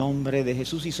nombre de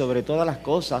Jesús, y sobre todas las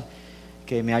cosas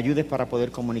que me ayudes para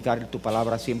poder comunicar tu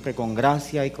palabra siempre con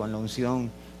gracia y con la unción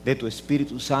de tu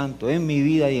Espíritu Santo en mi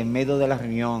vida y en medio de la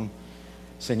reunión,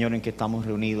 Señor, en que estamos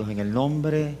reunidos. En el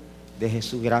nombre de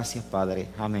Jesús, gracias, Padre.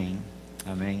 Amén,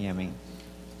 amén y amén.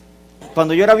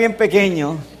 Cuando yo era bien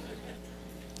pequeño,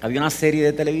 había una serie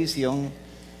de televisión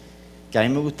que a mí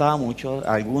me gustaba mucho.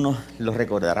 Algunos lo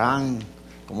recordarán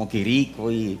como Quirico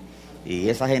y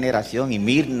esa generación, y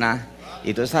Mirna,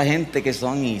 y toda esa gente que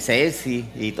son, y Ceci,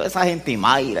 y toda esa gente, y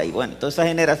Mayra, y bueno, toda esa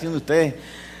generación de ustedes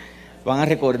van a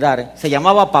recordar. Se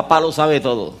llamaba Papá lo sabe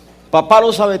todo. Papá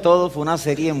lo sabe todo fue una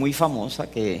serie muy famosa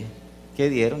que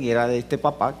dieron, y era de este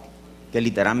papá que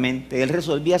literalmente él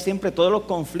resolvía siempre todos los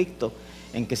conflictos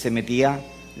en que se metía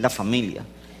la familia.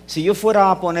 Si yo fuera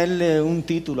a ponerle un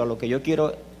título a lo que yo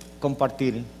quiero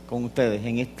compartir con ustedes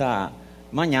en esta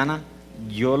mañana,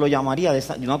 yo lo llamaría,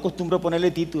 yo no acostumbro ponerle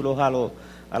títulos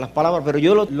a las palabras, pero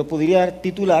yo lo podría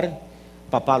titular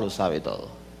Papá lo sabe todo.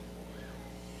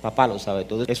 Papá lo sabe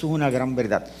todo. Eso es una gran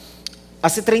verdad.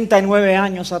 Hace 39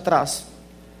 años atrás,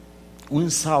 un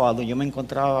sábado, yo me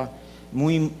encontraba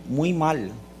muy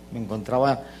mal. Me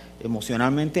encontraba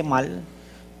emocionalmente mal,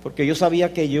 porque yo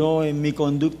sabía que yo en mi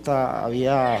conducta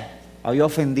había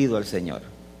ofendido al Señor.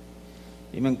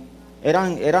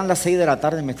 Eran las 6 de la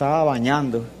tarde, me estaba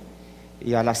bañando,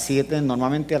 y a las 7,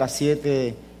 normalmente a las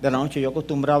 7 de la noche, yo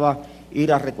acostumbraba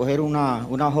ir a recoger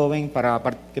una joven para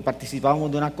que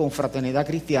participábamos de una confraternidad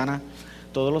cristiana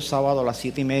todos los sábados a las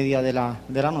 7:30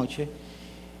 de la noche.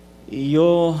 Y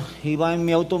yo iba en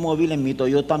mi automóvil, en mi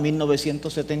Toyota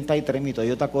 1973, mi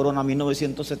Toyota Corona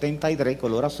 1973,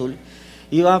 color azul.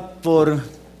 Iba por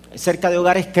cerca de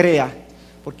Hogares Crea,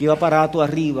 porque iba para Ato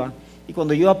Arriba. Y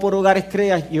cuando yo iba por Hogares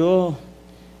Crea, yo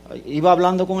iba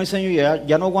hablando con el Señor, y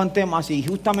ya no aguanté más, y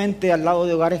justamente al lado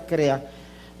de Hogares Crea,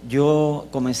 yo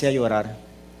comencé a llorar.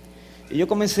 Y yo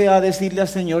comencé a decirle al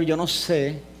Señor: yo no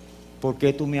sé por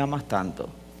qué tú me amas tanto.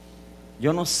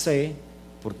 Yo no sé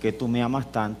por qué tú me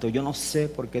amas tanto. Yo no sé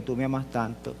por qué tú me amas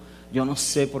tanto. Yo no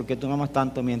sé por qué tú me amas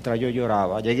tanto, mientras yo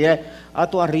lloraba. Llegué a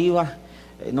tu arriba,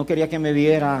 no quería que me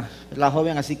viera la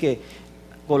joven, así que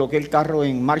coloqué el carro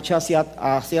en marcha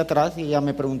hacia atrás, y ella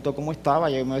me preguntó cómo estaba.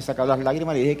 Yo me sacaba las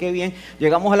lágrimas, le dije qué bien.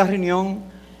 Llegamos a la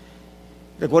reunión.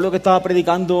 Recuerdo que estaba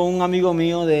predicando un amigo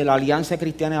mío de la Alianza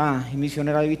Cristiana y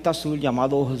Misionera de Vista Azul,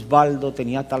 llamado Osvaldo.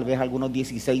 Tenía tal vez algunos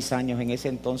 16 años en ese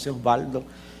entonces, Osvaldo,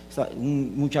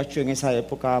 un muchacho en esa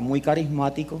época muy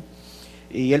carismático.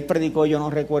 Y él predicó, yo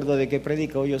no recuerdo de qué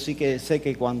predicó. Yo sí que sé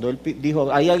que cuando él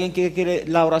dijo: ¿hay alguien que quiere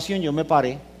la oración?, yo me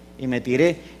paré y me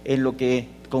tiré en lo que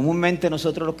comúnmente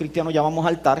nosotros los cristianos llamamos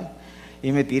altar,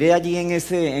 y me tiré allí en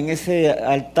ese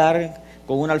altar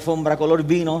con una alfombra color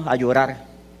vino a llorar.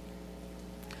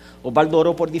 Osvaldo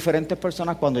oró por diferentes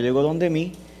personas. Cuando llegó donde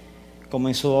mí,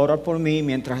 comenzó a orar por mí.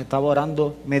 Mientras estaba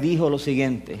orando, me dijo lo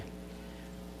siguiente: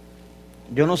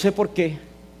 yo no sé por qué,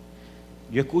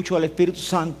 yo escucho al Espíritu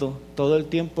Santo todo el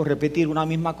tiempo repetir una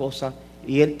misma cosa,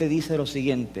 y Él te dice lo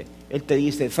siguiente. Él te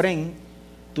dice: Efrén,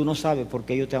 tú no sabes por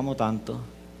qué yo te amo tanto.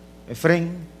 Efrén,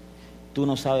 tú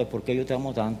no sabes por qué yo te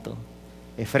amo tanto.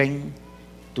 Efrén,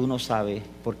 tú no sabes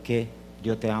por qué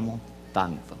yo te amo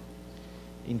tanto.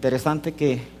 Interesante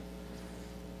que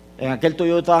en aquel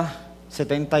Toyota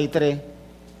 73,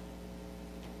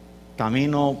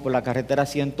 camino por la carretera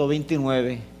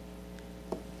 129,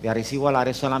 de Arecibo a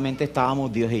Lares, solamente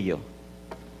estábamos Dios y yo.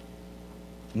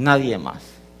 Nadie más.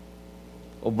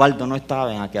 Osvaldo no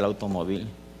estaba en aquel automóvil,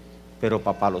 pero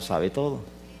papá lo sabe todo.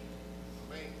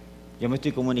 Yo me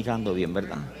estoy comunicando bien,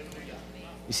 ¿verdad?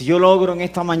 Y si yo logro en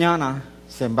esta mañana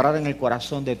sembrar en el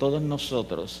corazón de todos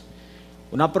nosotros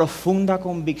una profunda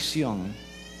convicción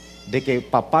de que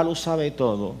papá lo sabe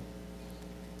todo,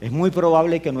 es muy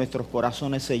probable que nuestros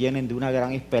corazones se llenen de una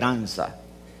gran esperanza,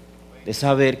 de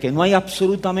saber que no hay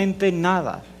absolutamente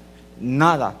nada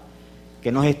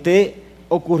que nos esté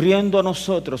ocurriendo a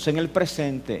nosotros en el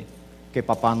presente que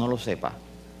papá no lo sepa,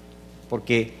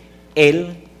 porque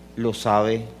Él lo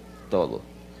sabe todo.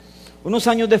 Unos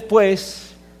años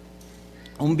después,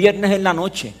 un viernes en la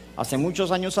noche, hace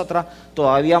muchos años atrás,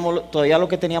 todavía lo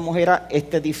que teníamos era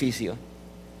este edificio,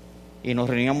 y nos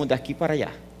reuníamos de aquí para allá,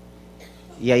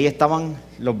 y ahí estaban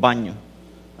los baños.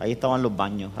 Ahí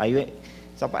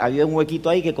había un huequito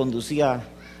ahí que conducía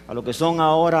a lo que son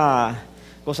ahora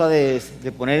cosas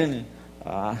de poner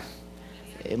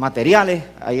materiales.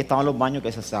 Ahí estaban los baños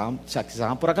que se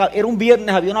hacían por acá. Era un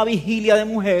viernes, había una vigilia de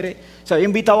mujeres. Se había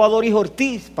invitado a Doris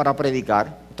Ortiz para predicar,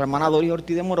 nuestra hermana Doris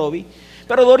Ortiz de Morovi.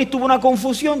 Pero Doris tuvo una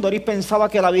confusión. Doris pensaba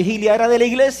que la vigilia era de la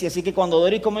iglesia, así que cuando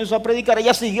Doris comenzó a predicar,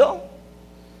 ella siguió,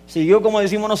 como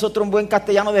decimos nosotros en buen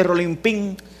castellano, de rolling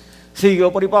pin,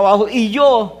 Siguió por ahí para abajo. Y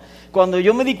yo, cuando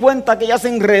yo me di cuenta que ella se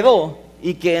enredó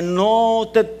y que no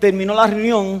terminó la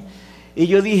reunión, y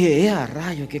yo dije, a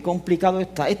rayos, qué complicado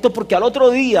está esto, porque al otro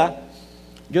día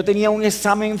yo tenía un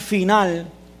examen final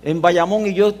en Bayamón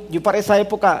y yo para esa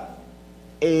época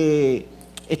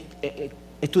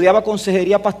estudiaba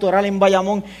consejería pastoral en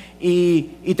Bayamón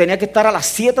y tenía que estar a las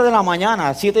 7 de la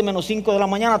mañana, 7 menos 5 de la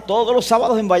mañana, todos los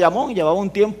sábados en Bayamón. Llevaba un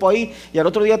tiempo ahí y al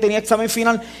otro día tenía examen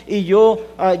final y yo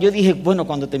dije, bueno,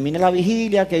 cuando termine la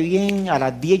vigilia, qué bien, a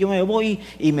las 10 yo me voy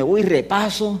y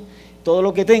repaso todo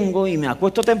lo que tengo y me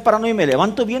acuesto temprano y me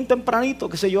levanto bien tempranito,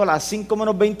 qué sé yo, a las 5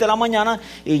 menos 20 de la mañana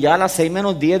y ya a las 6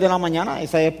 menos 10 de la mañana.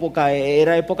 Esa época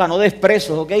era época no de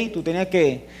expresos, ¿ok? Tú tenías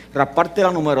que rasparte la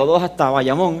número 2 hasta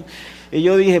Bayamón. Y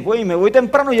yo dije, pues me voy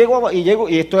temprano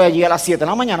y estoy allí a las 7 de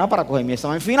la mañana para coger mi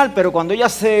examen final. Pero cuando ella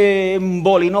se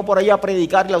embolinó por ahí a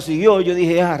predicar y lo siguió, yo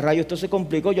dije, rayo, esto se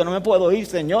complicó, yo no me puedo ir,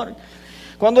 Señor.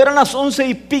 Cuando eran las 11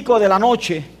 y pico de la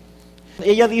noche,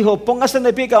 ella dijo, póngase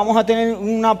de pie que vamos a tener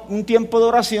un tiempo de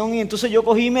oración. Y entonces yo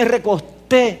cogí y me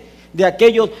recosté de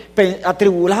aquello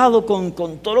atribulado con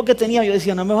todo lo que tenía. Yo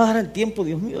decía, no me va a dar el tiempo,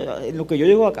 Dios mío, en lo que yo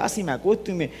llego a casa y me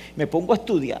acuesto y me pongo a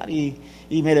estudiar y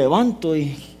me levanto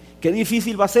y qué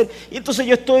difícil va a ser. Y entonces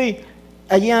yo estoy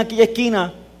allí en aquella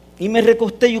esquina y me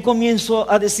recosté y yo comienzo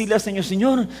a decirle al Señor,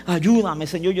 Señor, ayúdame,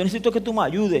 Señor, yo necesito que tú me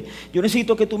ayudes, yo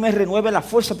necesito que tú me renueves la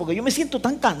fuerza, porque yo me siento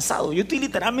tan cansado, yo estoy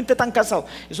literalmente tan cansado.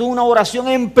 Eso es una oración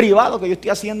en privado que yo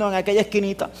estoy haciendo en aquella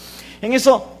esquinita. En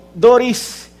eso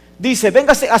Doris dice,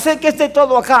 véngase, acérquese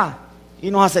todo acá.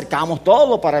 Y nos acercamos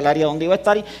todos para el área donde iba a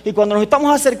estar. Y cuando nos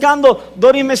estamos acercando,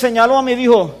 Doris me señaló a mí y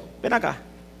dijo, ven acá.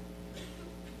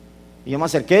 Y yo me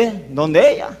acerqué,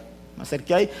 ¿dónde ella? Me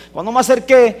acerqué ahí. Cuando me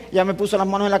acerqué, ella me puso las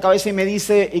manos en la cabeza y me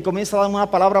dice, y comienza a darme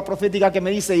una palabra profética que me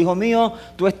dice, hijo mío,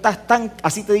 tú estás tan,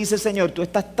 así te dice el Señor, tú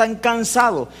estás tan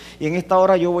cansado y en esta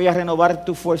hora yo voy a renovar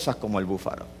tus fuerzas como el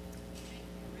búfalo.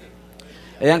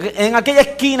 En aquella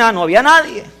esquina no había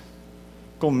nadie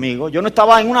conmigo. Yo no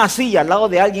estaba en una silla al lado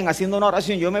de alguien haciendo una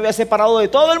oración. Yo me había separado de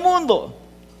todo el mundo.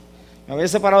 Me había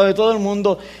separado de todo el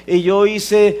mundo y yo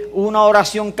hice una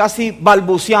oración casi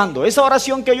balbuceando. Esa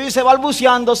oración que yo hice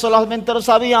balbuceando solamente lo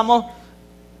sabíamos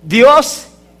Dios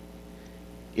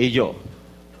y yo.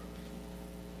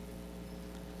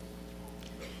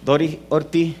 Doris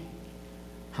Ortiz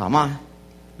jamás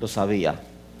lo sabía,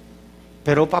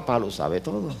 pero papá lo sabe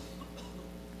todo.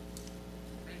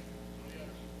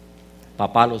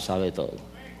 Papá lo sabe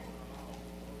todo.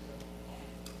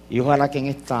 Y ojalá que en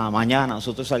esta mañana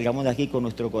nosotros salgamos de aquí con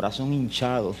nuestro corazón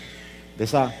hinchado de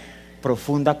esa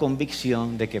profunda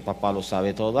convicción de que papá lo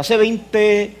sabe todo. Hace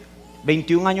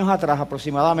 21 años atrás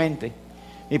aproximadamente,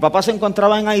 mi papá se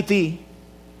encontraba en Haití.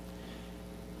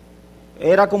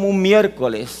 Era como un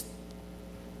miércoles,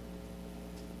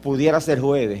 pudiera ser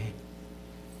jueves.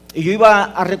 Y yo iba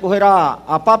a recoger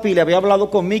a papi y le había hablado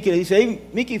con Miki. Le dice, hey,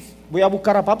 Miki, voy a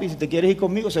buscar a papi si te quieres ir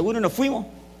conmigo, seguro, y nos fuimos.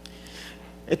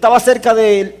 Estaba cerca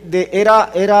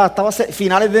estaba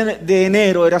finales de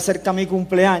enero, era cerca de mi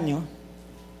cumpleaños.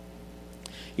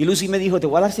 Y Lucy me dijo, te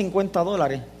voy a dar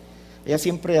 $50. Ella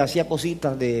siempre hacía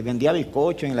cositas, vendía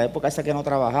bizcocho en la época esa que no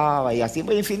trabajaba. Y así,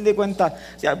 en fin de cuentas,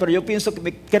 o sea, pero yo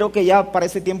creo que ya para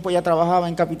ese tiempo ya trabajaba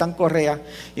en Capitán Correa.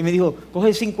 Y me dijo,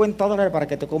 coge $50 para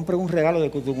que te compre un regalo de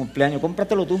tu cumpleaños.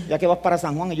 Cómpratelo tú, ya que vas para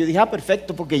San Juan. Y yo dije,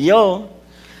 perfecto, porque yo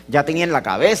ya tenía en la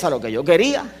cabeza lo que yo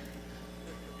quería.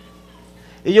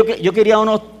 Y yo quería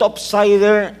unos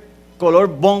topsider color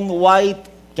bone white,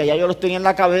 que allá yo los tenía en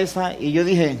la cabeza, y yo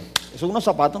dije, esos son unos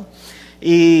zapatos.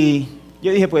 Y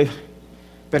yo dije, pues,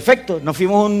 perfecto. Nos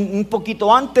fuimos un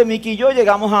poquito antes, Miki y yo,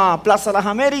 llegamos a Plaza Las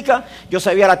Américas. Yo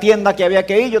sabía la tienda que había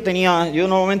que ir. Yo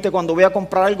normalmente cuando voy a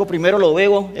comprar algo, primero lo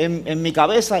veo en mi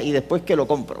cabeza y después que lo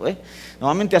compro, ¿ves?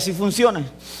 Normalmente así funciona.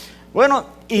 Bueno,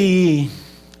 y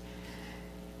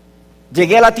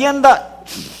llegué a la tienda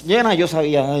llena, yo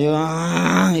sabía,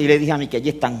 y le dije a Miki, allí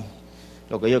están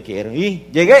lo que yo quiero. Y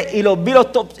llegué y vi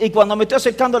los tops, y cuando me estoy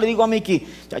acercando le digo a Miki,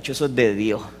 chacho, eso es de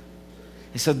Dios.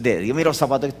 Eso es de Dios, mira los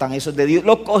zapatos que están, eso es de Dios.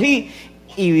 Los cogí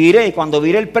y viré, y cuando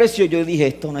viré el precio yo dije,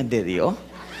 esto no es de Dios.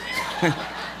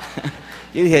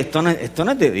 Yo dije, esto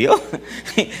no es de Dios.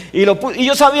 Y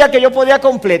yo sabía que yo podía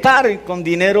completar con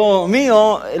dinero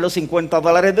mío los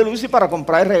 $50 de Lucy para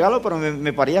comprar el regalo, pero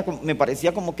me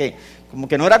parecía como que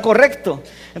no era correcto.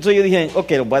 Entonces yo dije, ok,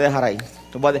 los voy a dejar ahí.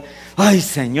 Ay,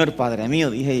 Señor, Padre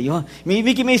mío, dije yo.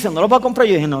 Vicky me dice, ¿no los vas a comprar?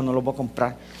 Yo dije, no los voy a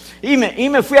comprar. Y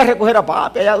me fui a recoger a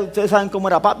papi. Allá ustedes saben cómo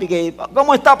era papi.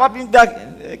 ¿Cómo está papi?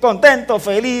 Contento,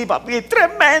 feliz, papi.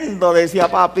 Tremendo, decía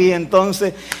papi.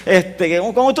 Entonces,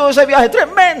 ¿cómo estuvo ese viaje?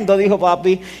 Tremendo, dijo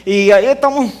papi. Y ahí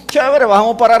estamos, chévere,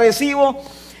 bajamos para Arecibo.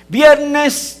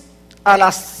 Viernes a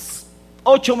las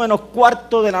 8 menos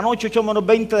cuarto de la noche, 8 menos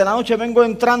 20 de la noche, vengo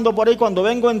entrando por ahí. Cuando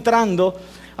vengo entrando,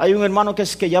 hay un hermano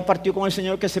que ya partió con el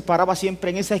Señor, que se paraba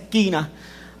siempre en esa esquina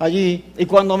allí, y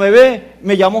cuando me ve,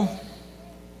 me llamó.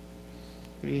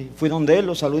 Y fui donde él,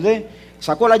 lo saludé,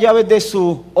 sacó las llaves de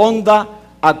su Honda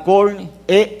Accord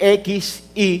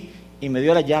EXI y me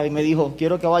dio la llave y me dijo: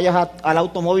 quiero que vayas al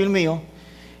automóvil mío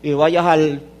y vayas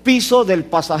al piso del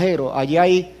pasajero. Allí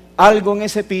hay algo en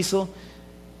ese piso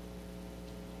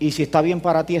y si está bien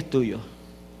para ti es tuyo.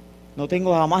 No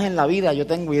tengo jamás en la vida, yo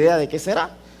tengo idea de qué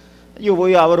será. Yo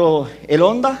voy, abro el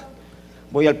Honda,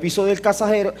 voy al piso del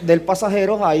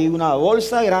pasajero, hay una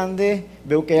bolsa grande,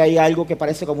 veo que hay algo que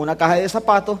parece como una caja de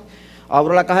zapatos.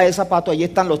 Abro la caja de zapatos, allí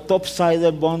están los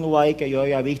Topsider Bond White que yo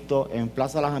había visto en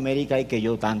Plaza de las Américas y que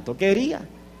yo tanto quería.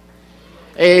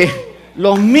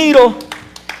 Los miro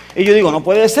y yo digo, no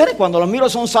puede ser. Cuando los miro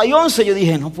son 611, yo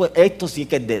dije, no, pues esto sí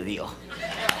que es de Dios.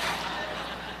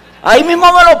 Ahí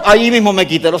mismo me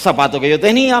quité los zapatos que yo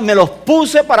tenía, me los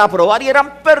puse para probar y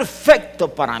eran perfectos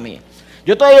para mí.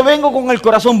 Yo todavía vengo con el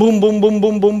corazón bum, bum, bum,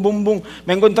 bum, bum, bum, bum.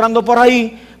 Vengo entrando por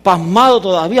ahí, pasmado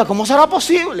todavía. ¿Cómo será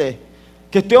posible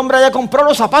que este hombre haya comprado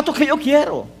los zapatos que yo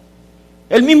quiero?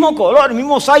 El mismo color, el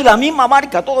mismo size, la misma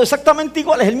marca, todo exactamente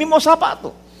igual, es el mismo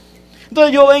zapato.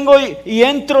 Entonces yo vengo y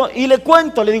entro y le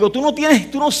cuento, le digo,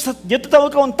 yo te tengo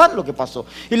que contar lo que pasó.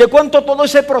 Y le cuento todo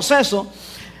ese proceso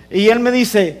y él me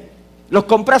dice, los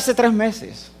compré hace 3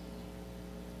 meses.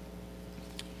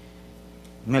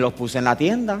 Me los puse en la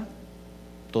tienda,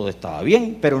 todo estaba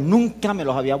bien, pero nunca me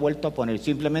los había vuelto a poner,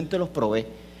 simplemente los probé.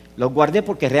 Los guardé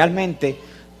porque realmente,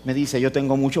 me dice, yo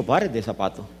tengo muchos pares de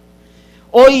zapatos.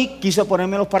 Hoy quise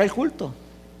ponérmelos para el culto.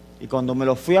 Y cuando me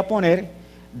los fui a poner,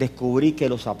 descubrí que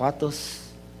los zapatos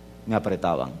me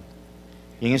apretaban.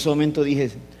 Y en ese momento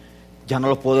dije, ya no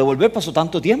los puedo devolver, pasó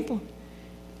tanto tiempo.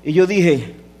 Y yo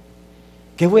dije,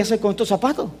 ¿qué voy a hacer con estos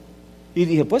zapatos? Y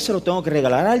dije, pues se los tengo que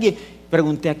regalar a alguien.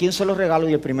 Pregunté a quién se los regalo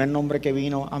y el primer nombre que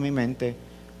vino a mi mente,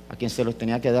 a quien se los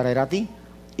tenía que dar era a ti.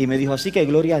 Y me dijo, así que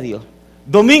gloria a Dios.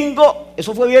 Domingo,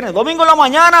 eso fue viernes, domingo en la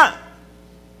mañana,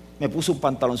 me puse un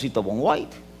pantaloncito Bond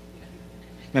White,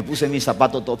 me puse mis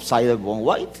zapatos Topsider Bond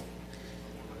White,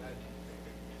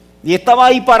 y estaba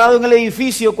ahí parado en el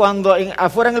edificio,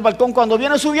 afuera en el balcón, cuando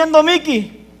viene subiendo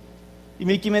Mickey, y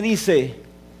Mickey me dice,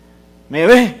 me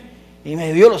ve, y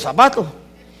me dio los zapatos,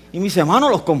 y me dice,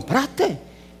 hermano, ¿los compraste?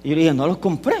 Y yo le dije, no los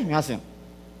compré. Me hace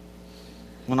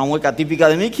una mueca típica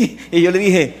de Mickey, y yo le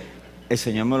dije, el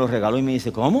Señor me los regaló. Y me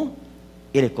dice, ¿cómo?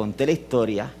 Y les conté la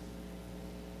historia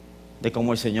de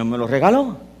cómo el Señor me lo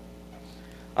regaló.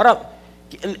 Ahora,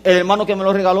 el hermano que me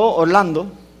lo regaló, Orlando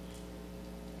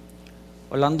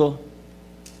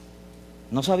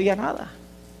no sabía nada.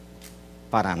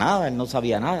 Para nada, él no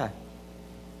sabía nada.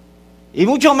 Y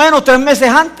mucho menos 3 meses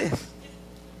antes.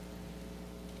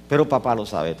 Pero papá lo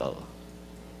sabe todo.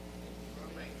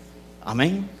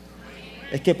 Amén.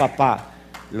 Es que papá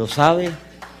lo sabe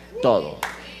todo.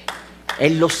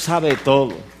 Él lo sabe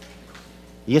todo.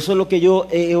 Y eso es lo que yo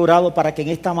he orado, para que en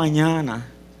esta mañana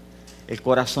el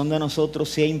corazón de nosotros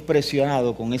sea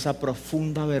impresionado con esa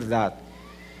profunda verdad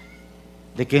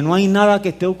de que no hay nada que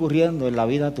esté ocurriendo en la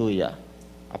vida tuya,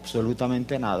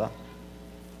 absolutamente nada,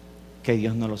 que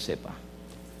Dios no lo sepa.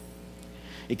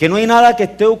 Y que no hay nada que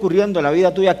esté ocurriendo en la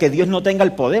vida tuya que Dios no tenga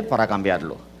el poder para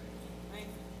cambiarlo.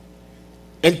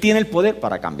 Él tiene el poder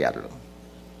para cambiarlo.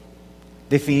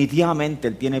 Definitivamente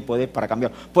Él tiene el poder para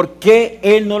cambiarlo. ¿Por qué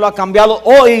Él no lo ha cambiado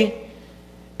hoy?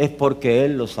 Es porque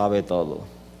Él lo sabe todo.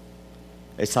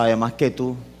 Él sabe más que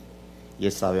tú y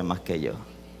Él sabe más que yo.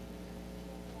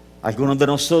 Algunos de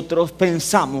nosotros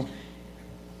pensamos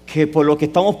que por lo que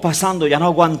estamos pasando ya no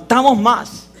aguantamos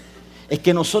más. Es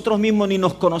que nosotros mismos ni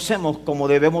nos conocemos como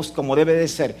debe de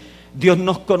ser. Dios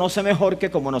nos conoce mejor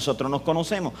que como nosotros nos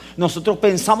conocemos. Nosotros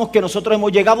pensamos que nosotros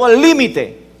hemos llegado al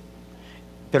límite.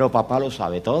 Pero papá lo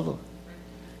sabe todo.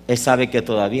 Él sabe que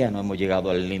todavía no hemos llegado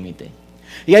al límite.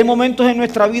 Y hay momentos en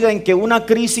nuestra vida en que una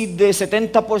crisis de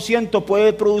 70%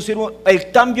 puede producir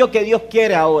el cambio que Dios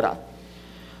quiere ahora.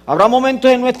 Habrá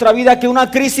momentos en nuestra vida que una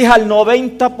crisis al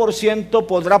 90%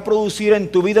 podrá producir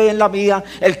en tu vida y en la mía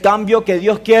el cambio que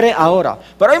Dios quiere ahora.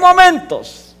 Pero hay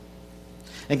momentos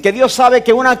en que Dios sabe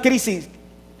que una crisis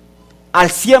al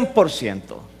 100%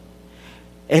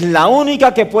 es la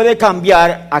única que puede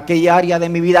cambiar aquella área de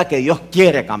mi vida que Dios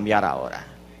quiere cambiar ahora.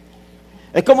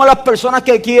 Es como las personas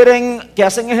que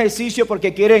hacen ejercicio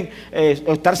porque quieren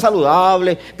estar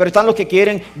saludables, pero están los que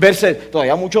quieren verse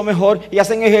todavía mucho mejor y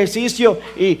hacen ejercicio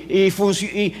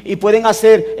y pueden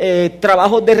hacer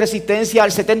trabajos de resistencia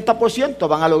al 70%,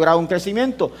 van a lograr un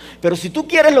crecimiento. Pero si tú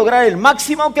quieres lograr el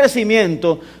máximo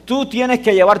crecimiento, tú tienes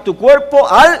que llevar tu cuerpo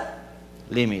al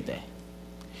límite.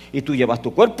 Y tú llevas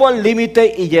tu cuerpo al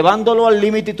límite y llevándolo al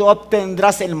límite tú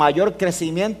obtendrás el mayor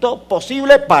crecimiento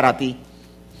posible para ti.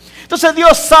 Entonces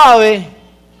Dios sabe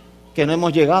que no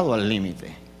hemos llegado al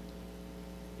límite.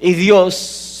 Y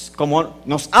Dios, como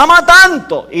nos ama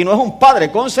tanto y no es un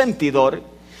padre consentidor,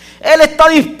 Él está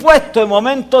dispuesto en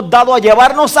momentos dados a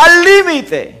llevarnos al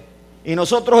límite. Y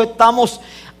nosotros estamos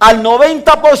al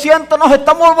 90%, nos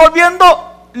estamos volviendo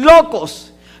locos.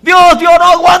 Dios, no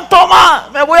aguanto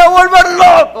más, me voy a volver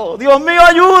loco. Dios mío,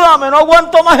 ayúdame, no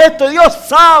aguanto más esto. Y Dios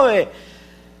sabe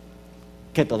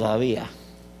que todavía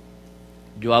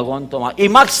yo aguanto más. Y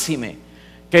máxime,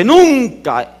 que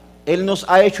nunca Él nos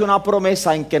ha hecho una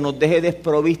promesa en que nos deje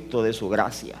desprovisto de su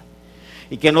gracia.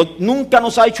 Y que nunca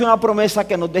nos ha hecho una promesa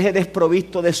que nos deje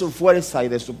desprovisto de su fuerza y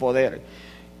de su poder.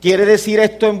 Quiere decir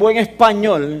esto en buen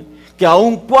español, que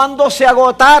aun cuando se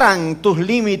agotaran tus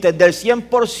límites del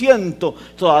 100%,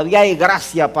 todavía hay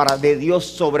gracia de Dios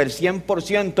sobre el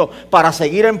 100% para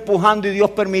seguir empujando y Dios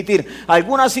permitir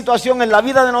alguna situación en la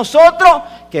vida de nosotros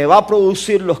que va a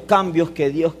producir los cambios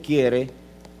que Dios quiere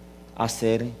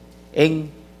hacer en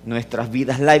nuestras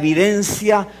vidas. La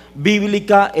evidencia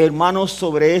bíblica, hermanos,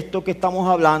 sobre esto que estamos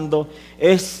hablando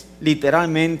es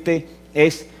literalmente,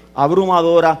 es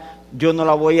abrumadora. Yo no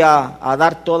la voy a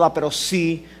dar toda, pero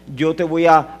sí yo te voy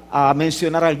a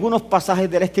mencionar algunos pasajes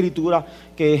de la Escritura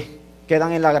que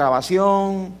quedan en la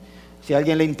grabación. Si a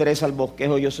alguien le interesa el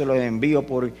bosquejo, yo se los envío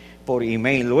por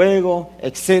email luego,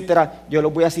 etcétera. Yo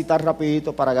los voy a citar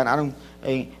rapidito para ganar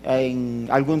en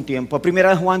algún tiempo. Primera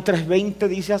de Juan 3:20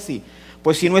 dice así: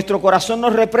 pues si nuestro corazón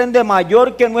nos reprende,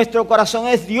 mayor que nuestro corazón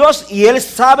es Dios y Él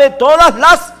sabe todas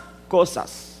las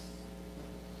cosas.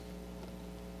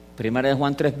 Primera de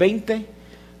Juan 3:20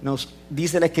 nos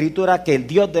dice la Escritura que el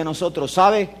Dios de nosotros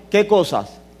sabe ¿qué cosas?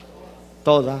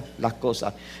 Todas las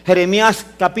cosas. Jeremías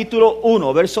capítulo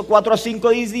 1, verso 4 a 5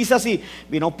 dice así: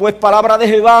 vino pues palabra de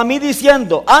Jehová a mí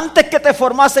diciendo, antes que te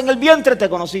formase en el vientre te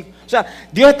conocí. O sea,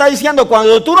 Dios está diciendo,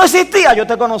 cuando tú no existías yo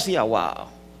te conocía. Wow.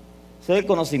 Ese es el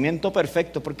conocimiento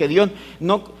perfecto, porque Dios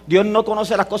no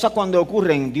conoce las cosas cuando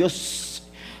ocurren.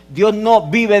 Dios no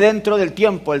vive dentro del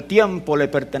tiempo, el tiempo le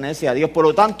pertenece a Dios. Por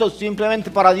lo tanto, simplemente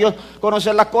para Dios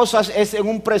conocer las cosas es en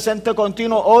un presente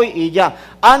continuo, hoy y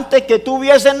ya. Antes que tú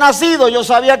hubieses nacido, yo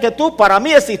sabía que tú para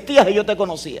mí existías y yo te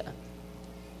conocía.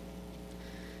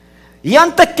 Y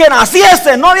antes que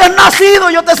nacieses, no habías nacido,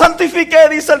 yo te santifiqué,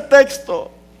 dice el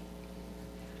texto.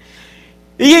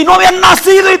 Y no habías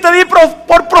nacido y te di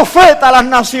por profeta a las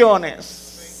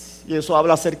naciones. Y eso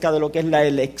habla acerca de lo que es la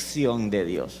elección de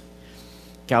Dios.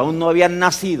 Que aún no habían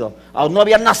nacido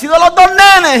los dos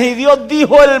nenes y Dios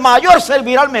dijo, el mayor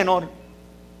servirá al menor.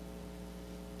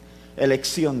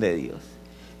 Elección de Dios,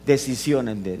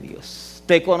 decisiones de Dios.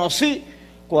 Te conocí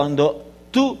cuando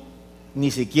tú ni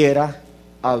siquiera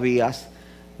habías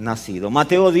nacido.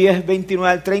 Mateo 10, 29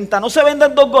 al 30, no se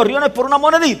venden dos gorriones por una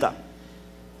monedita.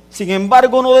 Sin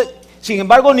embargo,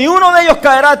 ni uno de ellos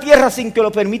caerá a tierra sin que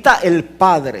lo permita el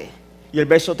Padre. Y el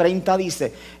verso 30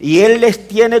 dice, y Él les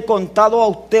tiene contado a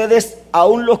ustedes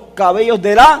aún los cabellos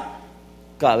de la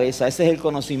cabeza. Ese es el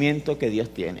conocimiento que Dios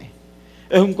tiene.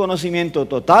 Es un conocimiento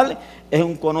total, es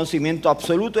un conocimiento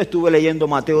absoluto. Estuve leyendo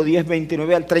Mateo 10,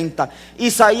 29 al 30.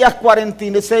 Isaías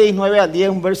 46, 9 al 10,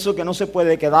 un verso que no se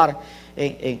puede quedar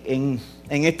en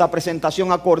esta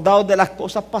presentación. Acordaos de las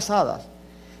cosas pasadas,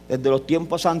 desde los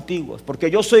tiempos antiguos.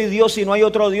 Porque yo soy Dios y no hay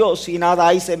otro Dios y nada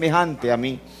hay semejante a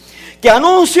mí. Que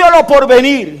anuncio lo por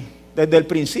venir desde el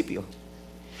principio.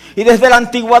 Y desde la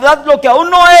antigüedad lo que aún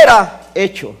no era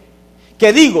hecho.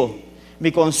 Que digo,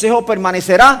 mi consejo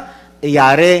permanecerá y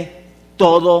haré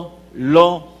todo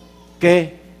lo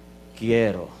que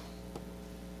quiero.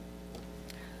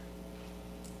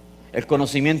 El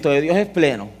conocimiento de Dios es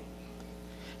pleno.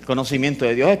 El conocimiento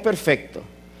de Dios es perfecto.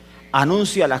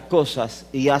 Anuncia las cosas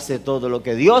y hace todo lo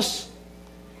que Dios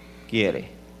quiere.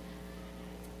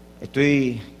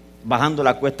 Estoy bajando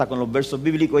la cuesta con los versos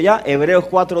bíblicos ya. Hebreos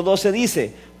 4:12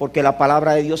 dice, porque la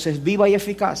palabra de Dios es viva y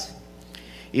eficaz,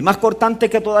 y más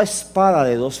cortante que toda espada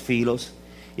de dos filos,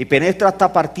 y penetra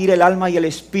hasta partir el alma y el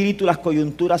espíritu, las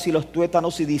coyunturas y los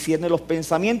tuétanos, y discierne los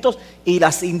pensamientos y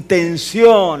las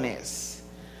intenciones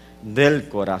del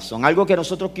corazón. Algo que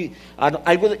nosotros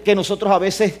a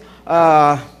veces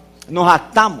nos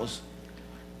jactamos.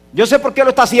 Yo sé por qué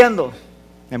lo está haciendo.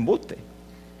 Embuste.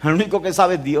 El único que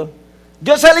sabe es Dios.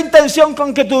 Yo sé la intención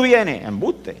con que tú vienes.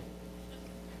 Embuste.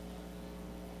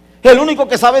 El único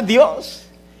que sabe es Dios.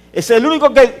 Es el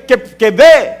único que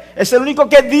ve. Es el único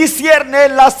que discierne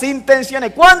las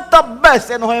intenciones. ¿Cuántas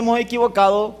veces nos hemos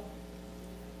equivocado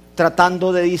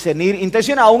tratando de discernir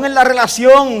intenciones? Aún en la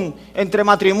relación entre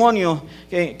matrimonios,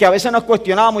 que a veces nos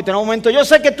cuestionamos y tenemos momentos, yo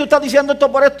sé que tú estás diciendo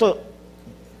esto por esto.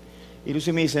 Y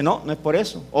Lucy me dice, no, no es por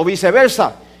eso. O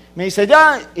viceversa. Me dice,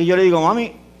 ya. Y yo le digo,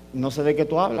 mami, no sé de qué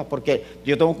tú hablas, porque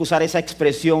yo tengo que usar esa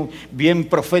expresión bien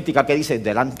profética que dice,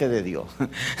 delante de Dios.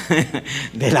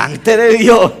 Delante de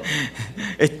Dios.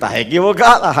 Estás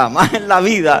equivocada, jamás en la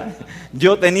vida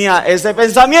yo tenía ese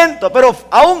pensamiento. Pero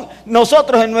aún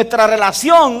nosotros en nuestra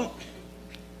relación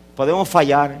podemos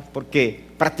fallar porque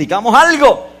practicamos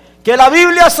algo que la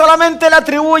Biblia solamente le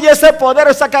atribuye ese poder,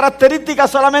 esa característica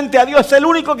solamente a Dios. Es el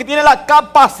único que tiene la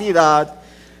capacidad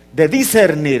de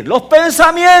discernir los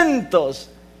pensamientos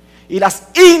y las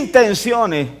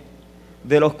intenciones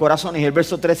de los corazones. Y el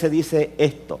verso 13 dice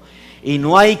esto: y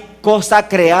no hay cosa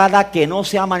creada que no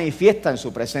sea manifiesta en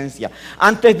su presencia.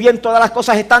 Antes bien, todas las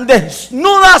cosas están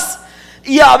desnudas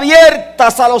y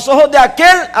abiertas a los ojos de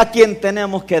aquel a quien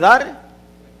tenemos que dar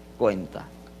cuenta.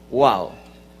 ¡Wow!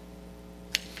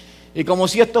 Y como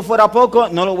si esto fuera poco,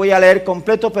 no lo voy a leer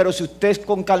completo, pero si usted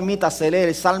con calmita se lee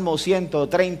el Salmo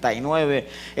 139,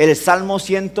 el Salmo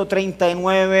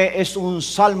 139 es un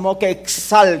salmo que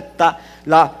exalta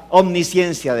la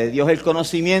omnisciencia de Dios, el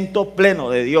conocimiento pleno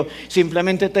de Dios.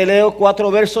 Simplemente te leo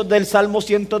 4 versos del Salmo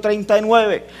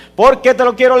 139. ¿Por qué te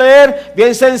lo quiero leer?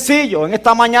 Bien sencillo. En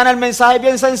esta mañana el mensaje es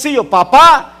bien sencillo.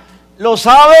 Papá lo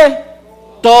sabe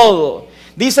todo.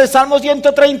 Dice el Salmo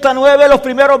 139, los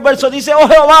primeros versos, dice: oh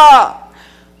Jehová,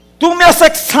 tú me has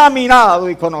examinado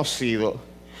y conocido.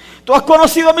 Tú has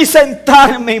conocido mi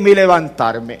sentarme y mi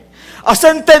levantarme. Has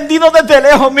entendido desde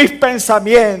lejos mis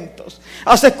pensamientos.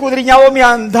 Has escudriñado mi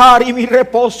andar y mi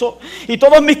reposo. Y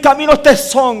todos mis caminos te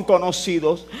son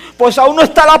conocidos. Pues aún no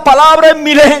está la palabra en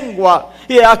mi lengua.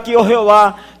 Y aquí, oh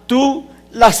Jehová, tú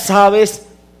la sabes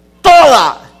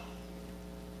toda.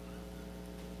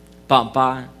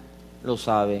 Papá lo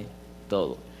sabe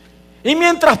todo. Y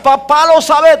mientras papá lo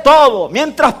sabe todo,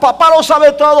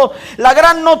 la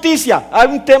gran noticia, hay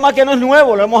un tema que no es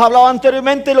nuevo, lo hemos hablado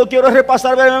anteriormente y lo quiero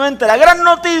repasar brevemente. La gran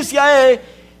noticia es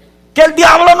que el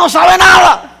diablo no sabe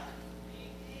nada.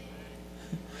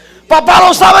 Papá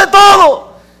lo sabe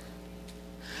todo.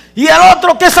 Y el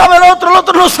otro, ¿qué sabe el otro? El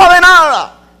otro no sabe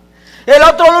nada. El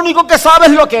otro lo único que sabe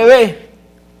es lo que ve.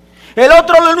 El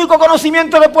otro, el único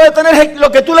conocimiento que puede tener es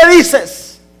lo que tú le dices.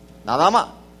 Nada más.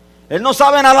 Él no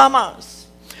sabe nada más.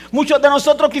 Muchos de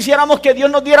nosotros quisiéramos que Dios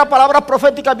nos diera palabras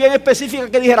proféticas bien específicas,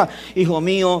 que dijera: hijo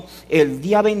mío, el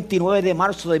día 29 de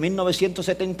marzo de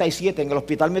 1977 en el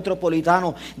Hospital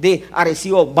Metropolitano de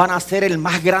Arecibo van a ser el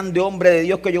más grande hombre de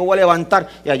Dios que yo voy a levantar.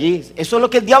 Y allí, eso es lo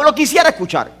que el diablo quisiera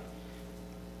escuchar.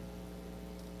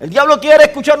 El diablo quiere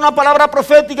escuchar una palabra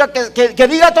profética que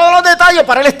diga todos los detalles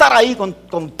para él estar ahí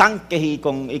con tanques y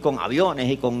con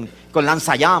aviones y con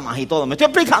lanzallamas y todo. ¿Me estoy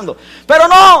explicando? Pero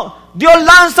no, Dios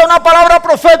lanza una palabra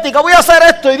profética: voy a hacer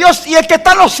esto, y el que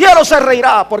está en los cielos se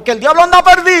reirá, porque el diablo anda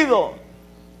perdido.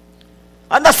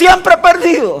 Anda siempre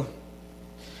perdido.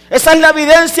 Esa es la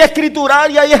evidencia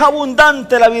escrituraria y es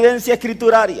abundante la evidencia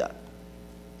escrituraria.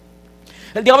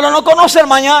 El diablo no conoce el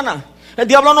mañana. El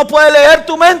diablo no puede leer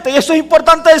tu mente, y eso es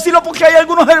importante decirlo porque hay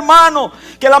algunos hermanos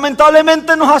que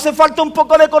lamentablemente nos hace falta un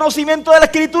poco de conocimiento de la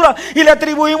escritura y le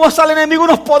atribuimos al enemigo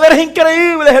unos poderes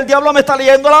increíbles. El diablo me está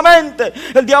leyendo la mente,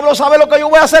 el diablo sabe lo que yo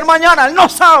voy a hacer mañana. Él no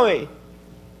sabe,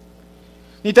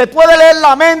 y te puede leer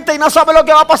la mente y no sabe lo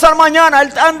que va a pasar mañana.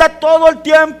 Él anda todo el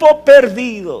tiempo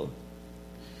perdido.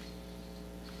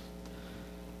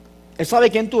 Él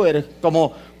sabe quién tú eres,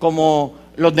 como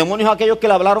los demonios aquellos que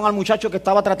le hablaron al muchacho que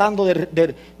estaba tratando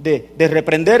de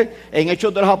reprender en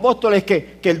Hechos de los Apóstoles,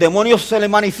 que el demonio se le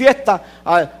manifiesta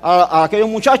a aquellos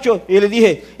muchachos, y le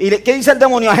dije: ¿qué dice el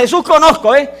demonio? A Jesús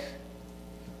conozco,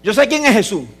 yo sé quién es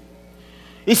Jesús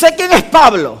y sé quién es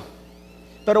Pablo,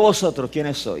 pero vosotros,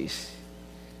 ¿quiénes sois?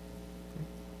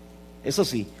 Eso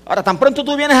sí, ahora tan pronto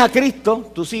tú vienes a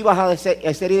Cristo, tú sí vas a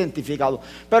ser identificado,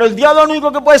 pero el diablo lo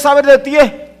único que puede saber de ti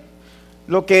es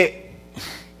lo que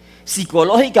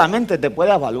psicológicamente te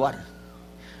puede evaluar,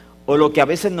 o lo que a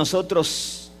veces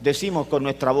nosotros decimos con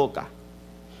nuestra boca.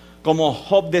 Como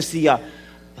Job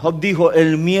dijo: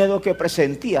 el miedo que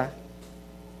presentía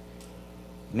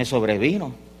me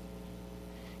sobrevino.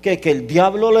 Que el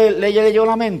diablo le leyó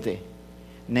la mente.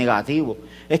 Negativo.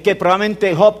 Es que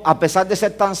probablemente Job, a pesar de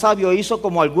ser tan sabio, hizo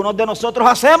como algunos de nosotros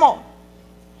hacemos.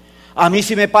 A mí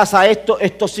si me pasa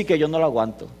esto sí que yo no lo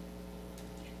aguanto.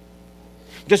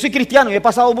 Yo soy cristiano y he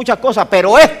pasado muchas cosas,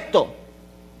 pero esto,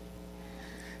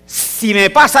 si me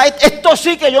pasa esto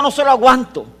sí que yo no se lo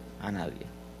aguanto a nadie.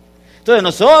 Entonces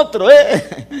nosotros,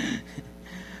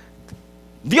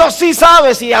 Dios sí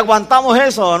sabe si aguantamos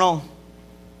eso o no.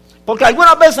 Porque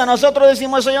algunas veces nosotros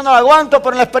decimos eso yo no lo aguanto,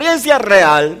 pero en la experiencia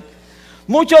real,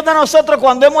 muchos de nosotros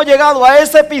cuando hemos llegado a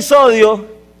ese episodio,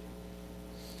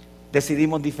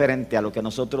 decidimos diferente a lo que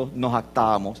nosotros nos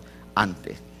actábamos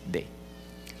antes de.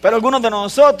 Pero algunos de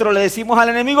nosotros le decimos al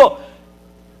enemigo,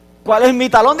 ¿cuál es mi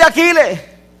talón de Aquiles?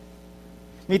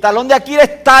 Mi talón de Aquiles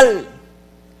es tal.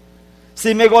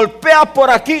 Si me golpeas por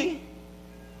aquí.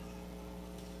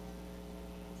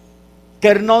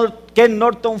 Ken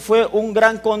Norton fue un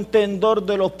gran contendor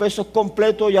de los pesos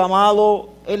completos, llamado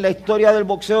en la historia del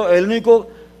boxeo el único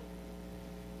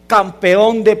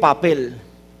campeón de papel,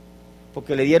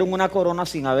 porque le dieron una corona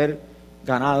sin haber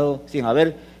ganado, sin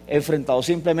haber enfrentado.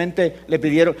 Simplemente le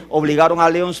pidieron, obligaron a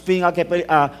Leon Spinks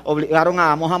obligaron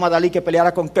a Muhammad Ali que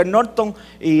peleara con Ken Norton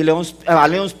y Leon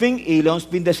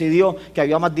Spinks decidió que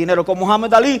había más dinero con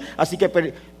Muhammad Ali, así que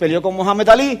peleó con Muhammad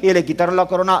Ali y le quitaron la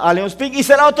corona a Leon Spinks y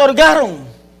se la otorgaron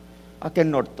a Ken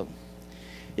Norton.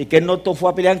 Y Ken Norton fue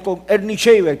a pelear con Ernie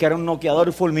Shaver, que era un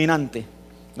noqueador fulminante.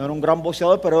 No era un gran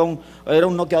boxeador, pero era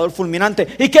un noqueador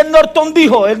fulminante. Y Ken Norton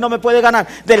dijo, él no me puede ganar.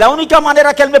 De la única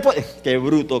manera que él me puede... ¡Qué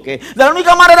bruto que! De la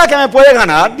única manera que me puede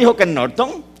ganar, dijo Ken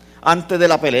Norton, antes de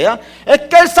la pelea, es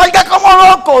que él salga como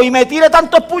loco y me tire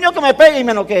tantos puños que me pegue y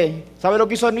me noquee. ¿Sabe lo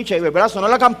que hizo Ernie Shaver, verdad? Sonó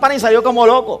la campana y salió como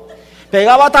loco.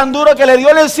 Pegaba tan duro que le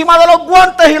dio encima de los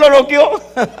guantes y lo noqueó.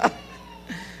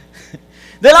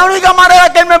 De la única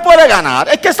manera que él me puede ganar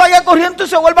es que salga corriendo y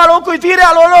se vuelva loco y tire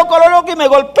a lo loco y me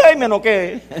golpee y me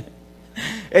noquee.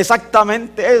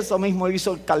 Exactamente eso mismo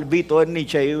hizo el calvito Ernie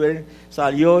Shaver.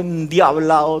 Salió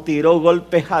endiablado, tiró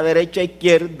golpes a derecha e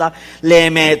izquierda, le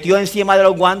metió encima de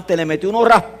los guantes, le metió unos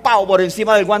raspados por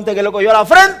encima del guante que le cogió a la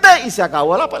frente y se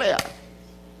acabó la pelea.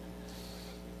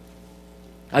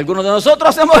 Algunos de nosotros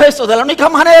hacemos eso. De la única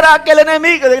manera que el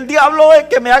enemigo del diablo es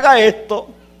que me haga esto.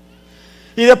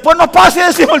 Y después nos pasa y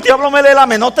decimos, el diablo me lee la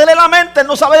mente. No te lee la mente, él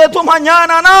no sabe de tu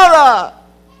mañana nada.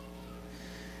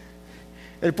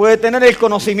 Él puede tener el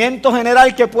conocimiento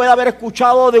general que puede haber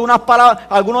escuchado de unas palabras,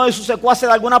 algunos de sus secuaces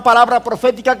de alguna palabra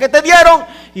profética que te dieron,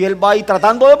 y él va ahí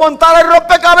tratando de montar el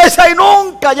rompecabezas y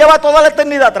nunca lleva toda la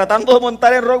eternidad tratando de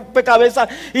montar el rompecabezas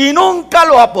y nunca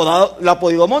lo ha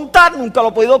podido montar, nunca lo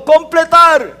ha podido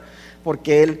completar,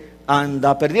 porque él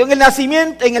anda perdido en el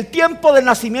nacimiento, en el tiempo del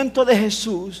nacimiento de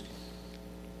Jesús.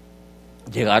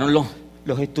 Llegaron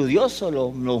los estudiosos,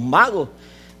 los magos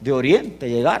de Oriente,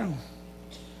 llegaron.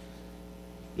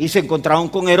 Y se encontraron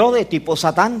con Herodes, tipo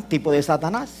Satán, tipo de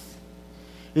Satanás.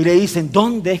 Y le dicen,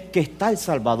 ¿dónde es que está el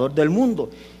Salvador del mundo?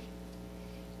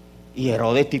 Y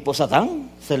Herodes, tipo Satán,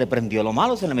 se le prendió lo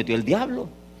malo, se le metió el diablo.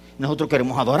 Nosotros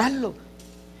queremos adorarlo.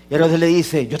 Y Herodes le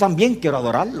dice, yo también quiero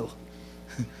adorarlo.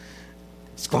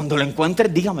 Cuando lo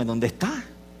encuentres, dígame dónde está.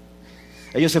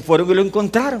 Ellos se fueron y lo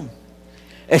encontraron.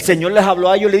 El Señor les habló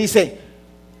a ellos y le dice,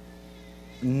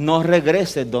 no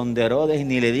regreses donde Herodes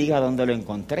ni le diga dónde lo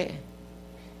encontré.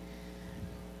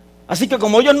 Así que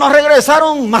como ellos no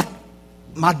regresaron,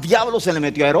 más diablo se le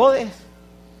metió a Herodes,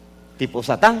 tipo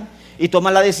Satán, y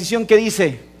toma la decisión que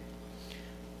dice,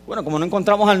 bueno, como no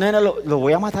encontramos al nene, lo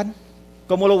voy a matar.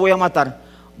 ¿Cómo lo voy a matar?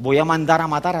 Voy a mandar a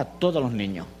matar a todos los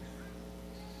niños.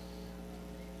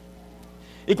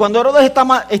 Y cuando Herodes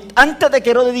antes de que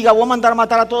Herodes diga voy a mandar a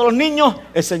matar a todos los niños,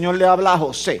 el Señor le habla a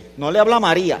José, no le habla a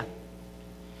María.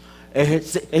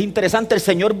 Es interesante, el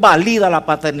Señor valida la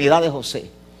paternidad de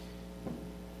José.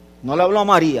 No le habló a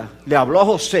María, le habló a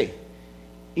José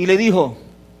y le dijo,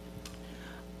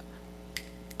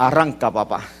 arranca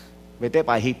papá, vete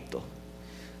para Egipto,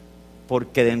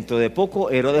 porque dentro de poco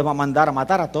Herodes va a mandar a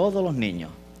matar a todos los niños.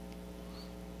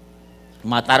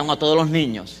 Mataron a todos los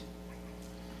niños.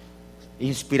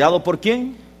 ¿Inspirado por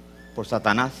quién? Por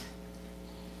Satanás.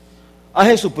 ¿A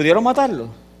Jesús pudieron matarlo?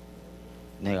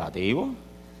 Negativo.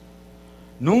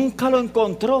 Nunca lo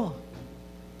encontró.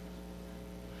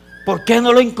 ¿Por qué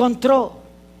no lo encontró?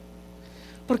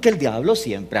 Porque el diablo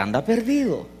siempre anda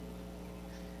perdido.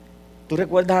 ¿Tú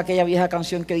recuerdas aquella vieja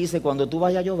canción que dice, cuando tú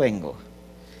vayas yo vengo?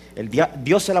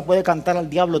 Dios se la puede cantar al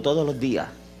diablo todos los días.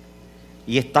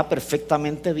 Y está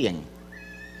perfectamente bien.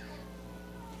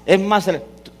 Es más,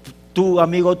 tu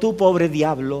amigo, tu pobre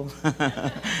diablo.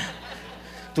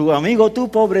 Tu amigo, tu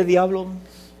pobre diablo.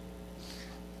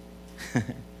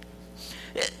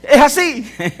 Es así.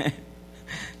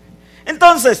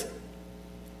 Entonces,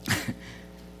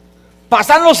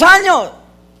 pasan los años,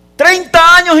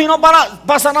 30 años y no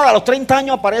pasa nada. A los 30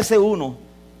 años aparece uno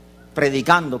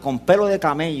predicando con pelo de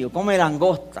camello, come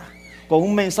langosta, con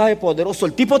un mensaje poderoso.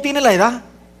 El tipo tiene la edad,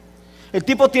 el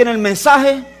tipo tiene el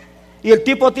mensaje y el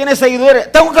tipo tiene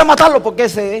seguidores. Tengo que matarlo porque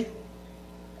ese es.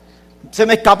 Se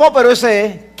me escapó, pero ese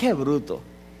es. ¡Qué bruto!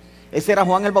 Ese era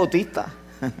Juan el Bautista.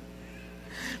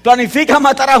 Planifica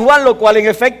matar a Juan, lo cual en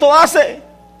efecto hace.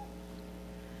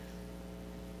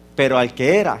 Pero al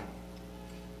que era,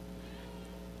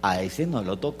 a ese no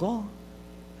lo tocó.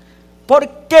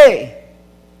 ¿Por qué?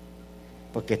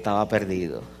 Porque estaba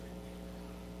perdido.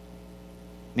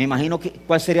 Me imagino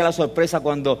cuál sería la sorpresa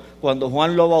cuando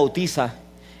Juan lo bautiza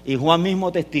y Juan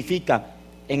mismo testifica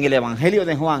en el Evangelio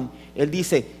de Juan. Él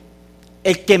dice,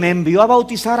 el que me envió a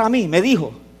bautizar a mí, me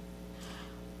dijo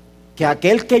que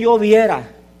aquel que yo viera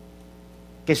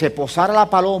que se posara la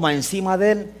paloma encima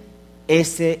de él,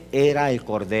 ese era el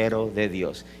Cordero de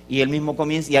Dios. Y él mismo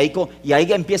comienza, y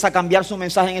ahí empieza a cambiar su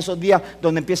mensaje en esos días,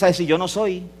 donde empieza a decir, yo no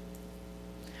soy,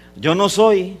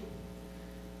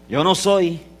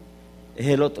 es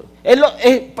el otro.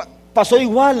 Pasó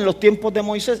igual en los tiempos de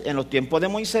Moisés. En los tiempos de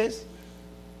Moisés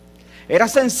era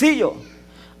sencillo.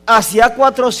 Hacía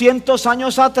 400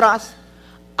 años atrás,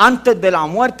 antes de la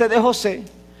muerte de José,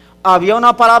 había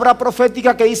una palabra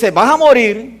profética que dice, vas a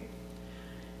morir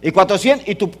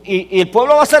y el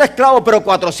pueblo va a ser esclavo, pero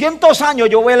 400 años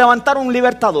yo voy a levantar un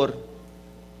libertador.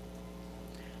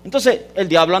 Entonces el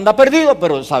diablo anda perdido,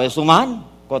 pero sabe sumar.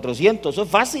 400, eso es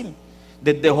fácil.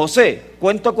 Desde José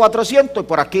cuento 400 y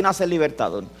por aquí nace el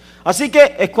libertador. Así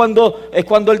que es cuando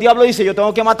el diablo dice, yo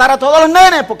tengo que matar a todos los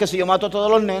nenes, porque si yo mato a todos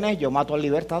los nenes, yo mato al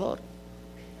libertador.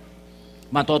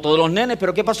 Mató a todos los nenes,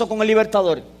 pero ¿qué pasó con el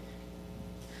libertador?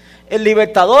 El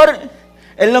libertador,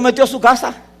 él lo metió a su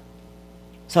casa.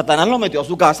 Satanás lo metió a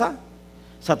su casa.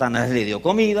 Satanás le dio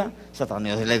comida,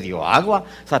 Satanás le dio agua,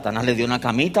 Satanás le dio una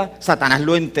camita, Satanás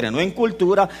lo entrenó en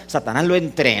cultura, Satanás lo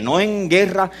entrenó en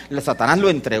guerra, Satanás lo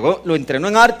entrenó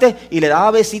en arte y le daba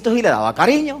besitos y le daba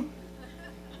cariño.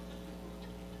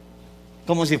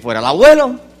 Como si fuera el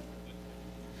abuelo.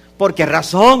 ¿Por qué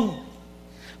razón?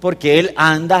 Porque él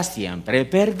anda siempre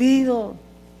perdido.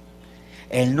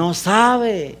 Él no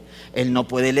sabe, él no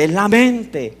puede leer la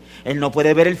mente. Él no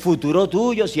puede ver el futuro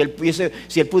tuyo. Si él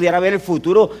pudiera ver el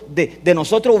futuro de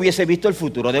nosotros, hubiese visto el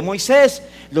futuro de Moisés.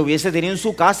 Lo hubiese tenido en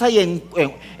su casa y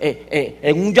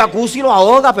en un jacuzzi lo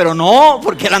ahoga, pero no,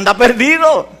 porque él anda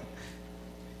perdido.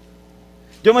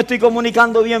 Yo me estoy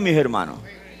comunicando bien, mis hermanos.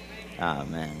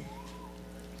 Amén.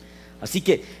 Así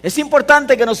que es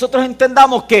importante que nosotros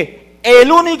entendamos que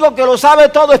el único que lo sabe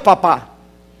todo es papá.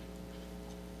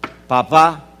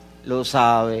 Papá lo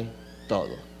sabe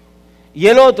todo. Y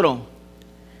el otro,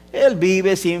 él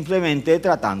vive simplemente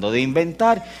tratando de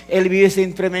inventar, él vive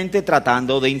simplemente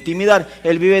tratando de intimidar,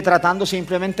 él vive tratando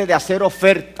simplemente de hacer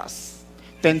ofertas.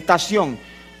 Tentación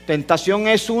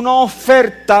es una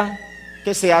oferta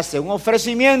que se hace, un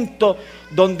ofrecimiento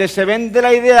donde se vende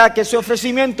la idea que ese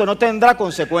ofrecimiento no tendrá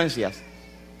consecuencias.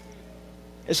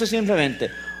 Eso es simplemente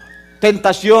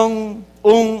tentación,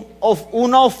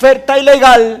 una oferta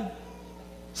ilegal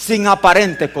sin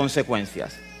aparentes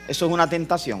consecuencias. Eso es una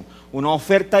tentación, una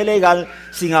oferta ilegal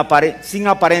sin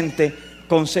aparente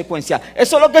consecuencia.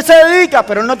 Eso es lo que se dedica,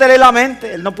 pero él no te lee la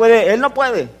mente, él no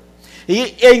puede.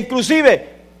 E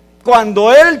inclusive,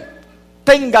 cuando él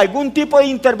tenga algún tipo de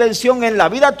intervención en la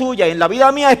vida tuya y en la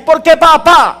vida mía, es porque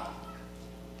papá,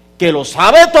 que lo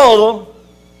sabe todo,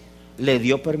 le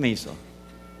dio permiso.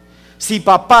 Si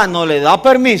papá no le da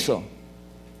permiso,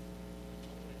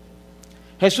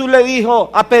 Jesús le dijo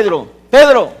a Pedro,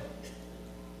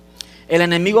 el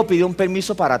enemigo pidió un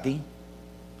permiso para ti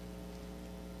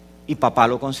y papá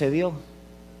lo concedió.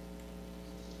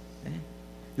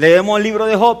 Leemos el libro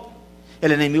de Job.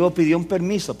 El enemigo pidió un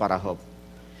permiso para Job.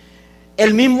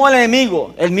 El mismo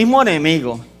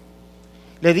enemigo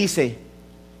le dice,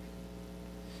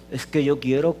 es que yo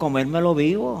quiero comérmelo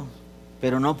vivo,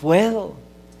 pero no puedo,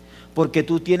 porque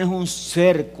tú tienes un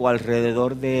cerco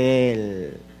alrededor de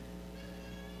él.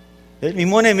 El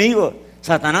mismo enemigo,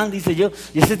 Satanás, dice, yo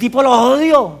ese tipo lo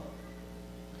odio.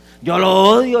 Yo lo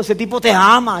odio, ese tipo te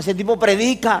ama, ese tipo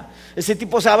predica, ese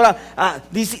tipo se habla,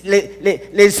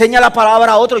 le enseña la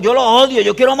palabra a otro. Yo lo odio,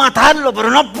 yo quiero matarlo, pero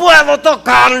no puedo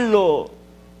tocarlo.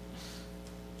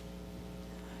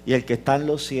 Y el que está en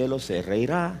los cielos se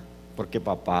reirá, porque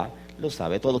papá lo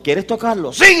sabe todo. ¿Quieres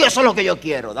tocarlo? Sí, eso es lo que yo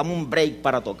quiero. Dame un break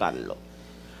para tocarlo.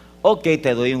 Ok,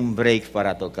 te doy un break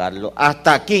para tocarlo.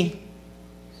 Hasta aquí.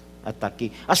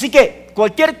 Así que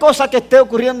cualquier cosa que esté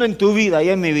ocurriendo en tu vida y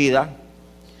en mi vida,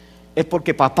 es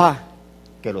porque papá,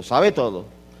 que lo sabe todo,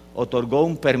 otorgó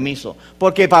un permiso.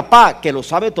 Porque papá, que lo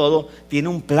sabe todo, tiene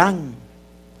un plan.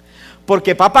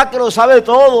 Porque papá, que lo sabe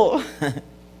todo,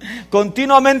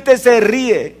 Continuamente se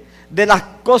ríe de las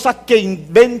cosas que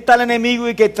inventa el enemigo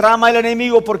y que trama el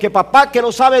enemigo, porque papá, que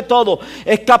lo sabe todo,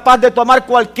 es capaz de tomar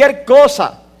cualquier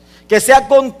cosa que sea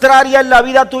contraria en la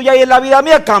vida tuya y en la vida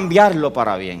mía, cambiarlo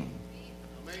para bien.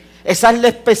 Esa es la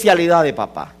especialidad de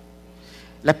papá.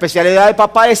 La especialidad de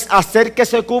papá es hacer que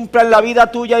se cumpla en la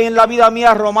vida tuya y en la vida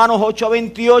mía Romanos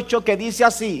 8:28, que dice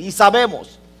así: y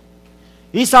sabemos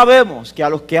que a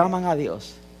los que aman a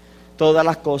Dios todas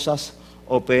las cosas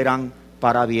operan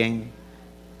para bien.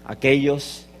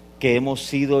 Aquellos que hemos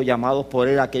sido llamados por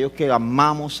Él, aquellos que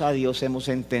amamos a Dios, hemos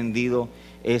entendido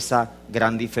esa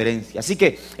gran diferencia. Así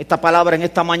que esta palabra en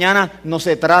esta mañana no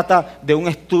se trata de un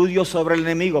estudio sobre el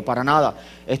enemigo, para nada.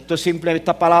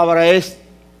 Esta palabra es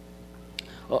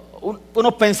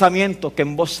unos pensamientos que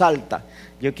en voz alta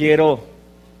yo quiero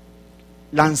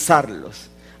lanzarlos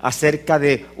acerca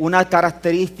de una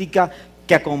característica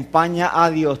que acompaña a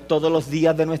Dios todos los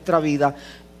días de nuestra vida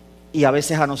y a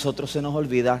veces a nosotros se nos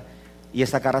olvida, y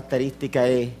esa característica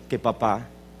es que papá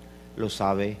lo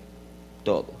sabe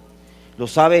todo. Lo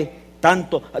sabe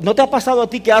tanto. ¿No te ha pasado a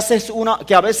ti que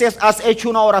a veces has hecho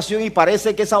una oración y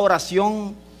parece que esa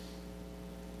oración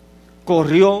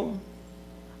corrió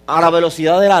a la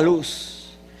velocidad de la luz?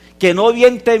 Que no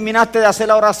bien terminaste de hacer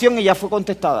la oración y ya fue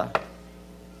contestada.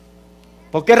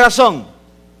 ¿Por qué razón?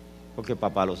 Porque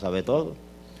papá lo sabe todo.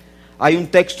 Hay un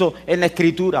texto en la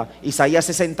Escritura, Isaías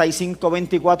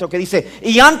 65:24, que dice: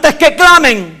 y antes que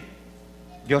clamen,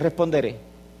 yo responderé.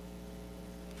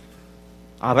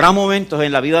 Habrá momentos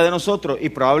en la vida de nosotros, y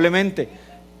probablemente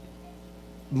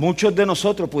muchos de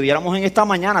nosotros pudiéramos en esta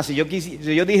mañana, si yo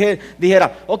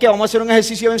dijera, ok, vamos a hacer un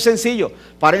ejercicio bien sencillo.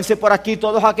 Párense por aquí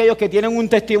todos aquellos que tienen un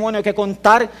testimonio que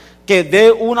contar, que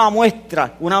dé una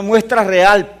muestra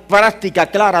real, práctica,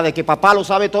 clara, de que papá lo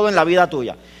sabe todo en la vida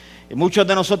tuya. Y muchos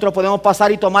de nosotros podemos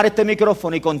pasar y tomar este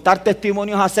micrófono y contar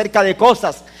testimonios acerca de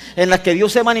cosas en las que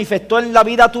Dios se manifestó en la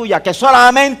vida tuya, que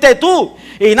solamente tú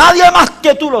y nadie más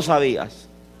que tú lo sabías.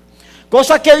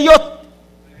 Cosas que Dios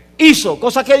hizo,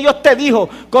 cosas que Dios te dijo,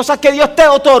 cosas que Dios te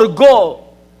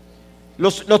otorgó.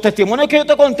 Los testimonios que yo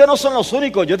te conté no son los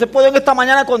únicos. Yo te puedo en esta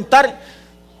mañana contar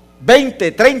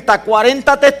 20, 30,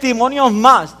 40 testimonios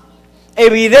más.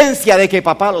 Evidencia de que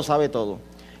papá lo sabe todo.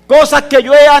 Cosas que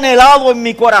yo he anhelado en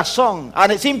mi corazón,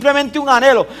 simplemente un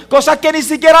anhelo. Cosas que ni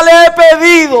siquiera le he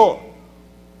pedido.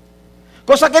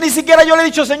 Cosas que ni siquiera yo le he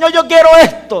dicho, Señor, yo quiero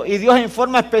esto. Y Dios en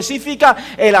forma específica,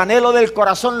 el anhelo del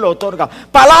corazón lo otorga.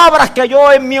 Palabras que yo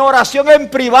en mi oración en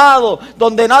privado,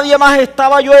 donde nadie más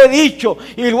estaba, yo he dicho.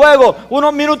 Y luego,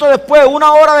 unos minutos después,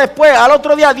 una hora después, al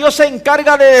otro día, Dios se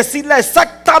encarga de decirla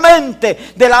exactamente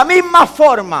de la misma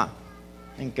forma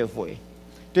en que fue.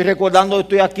 Estoy recordando,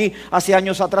 estoy aquí, hace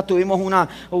años atrás tuvimos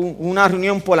una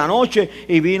reunión por la noche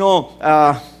y vino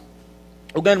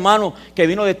un hermano que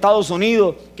vino de Estados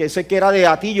Unidos, que sé que era de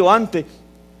Atillo antes,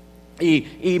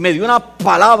 y me dio una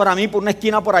palabra a mí por una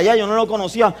esquina por allá, yo no lo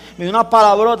conocía, me dio una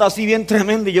palabrota así bien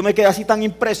tremenda y yo me quedé así tan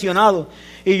impresionado.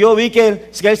 Y yo vi que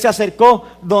él se acercó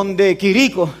donde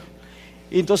Quirico,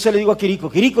 y entonces le digo a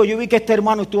Quirico, yo vi que este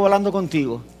hermano estuvo hablando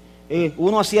contigo.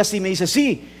 Uno así me dice,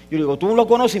 sí. Yo le digo, ¿tú lo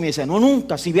conoces? Y me dice, no,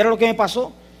 nunca. Si viera lo que me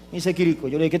pasó. Me dice Quirico.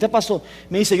 Yo le digo, ¿qué te pasó?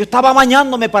 Me dice, yo estaba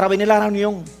bañándome para venir a la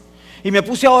reunión. Y me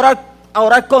puse a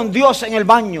orar con Dios en el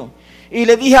baño. Y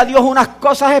le dije a Dios unas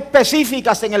cosas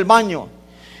específicas en el baño.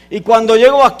 Y cuando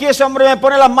llego aquí, ese hombre me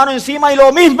pone las manos encima. Y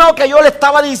lo mismo que yo le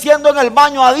estaba diciendo en el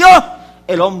baño a Dios,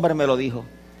 el hombre me lo dijo.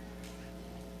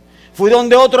 Fui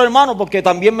donde otro hermano, porque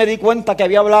también me di cuenta que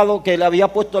había hablado, que le había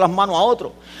puesto las manos a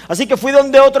otro. Así que fui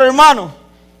donde otro hermano.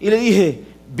 Y le dije,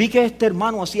 vi que este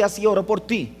hermano así oró por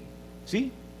ti.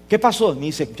 ¿Sí? ¿Qué pasó? Me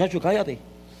dice, muchacho, cállate.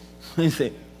 Me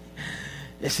dice,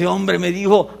 ese hombre me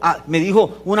dijo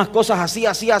unas cosas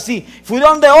así. Fui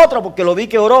donde otro porque lo vi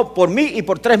que oró por mí y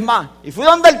por 3 más. Y fui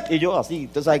donde él. Y yo así,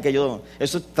 usted sabe que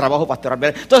eso es trabajo pastoral,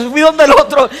 ¿verdad? Entonces fui donde el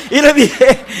otro y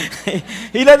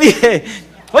le dije,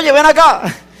 oye, ven acá.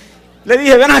 Le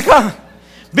dije, ven acá.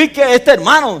 Vi que este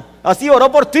hermano así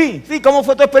oró por ti. Sí, ¿cómo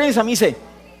fue tu experiencia? Me dice,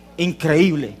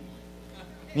 increíble.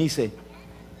 Me dice,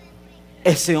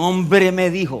 ese hombre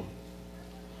me dijo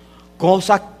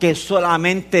cosas que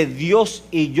solamente Dios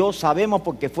y yo sabemos,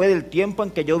 porque fue del tiempo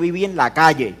en que yo viví en la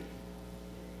calle.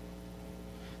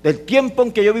 Del tiempo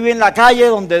en que yo viví en la calle,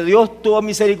 donde Dios tuvo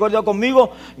misericordia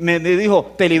conmigo, me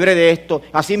dijo, te libré de esto.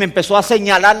 Así me empezó a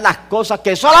señalar las cosas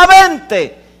que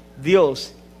solamente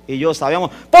Dios y yo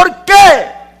sabíamos. ¿Por qué?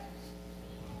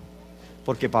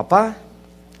 Porque papá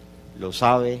lo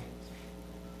sabe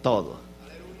todo.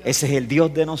 Ese es el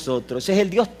Dios de nosotros, ese es el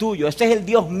Dios tuyo, ese es el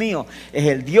Dios mío, es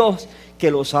el Dios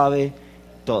que lo sabe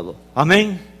todo.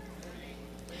 Amén.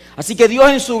 Así que Dios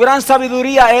en su gran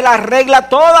sabiduría, Él arregla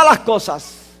todas las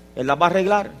cosas. Él las va a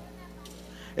arreglar.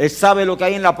 Él sabe lo que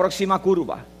hay en la próxima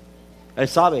curva. Él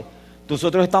sabe.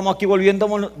 Nosotros estamos aquí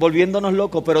volviéndonos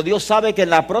locos, pero Dios sabe que en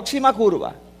la próxima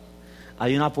curva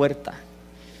hay una puerta.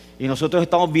 Y nosotros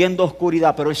estamos viendo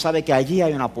oscuridad, pero Él sabe que allí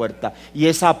hay una puerta. Y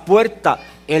esa puerta,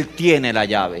 Él tiene la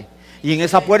llave. Y en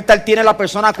esa puerta Él tiene la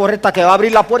persona correcta que va a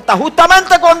abrir la puerta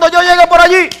justamente cuando yo llegue por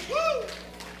allí.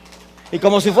 Y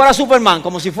como si fuera Superman,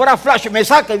 como si fuera Flash, me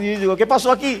saca y digo, ¿qué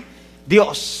pasó aquí?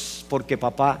 Dios, porque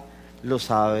papá lo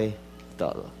sabe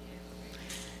todo.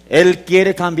 Él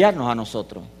quiere cambiarnos a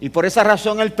nosotros. Y por esa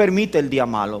razón Él permite el día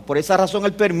malo. Por esa razón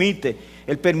Él permite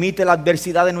la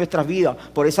adversidad de nuestras vidas.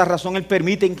 Por esa razón Él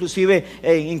permite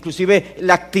inclusive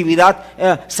la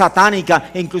actividad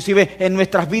satánica, inclusive en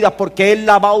nuestras vidas, porque Él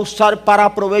la va a usar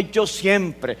para provecho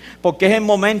siempre. Porque es en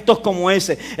momentos como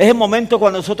ese. Es en momentos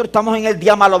cuando nosotros estamos en el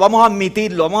día malo. Vamos a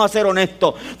admitirlo, vamos a ser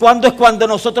honestos. ¿Cuándo es cuando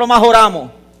nosotros más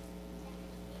oramos?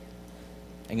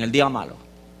 En el día malo.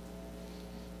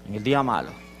 En el día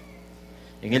malo.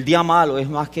 En el día malo es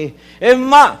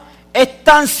es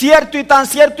tan cierto y tan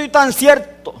cierto y tan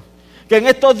cierto que en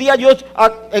estos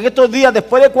días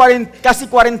después de casi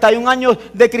 41 años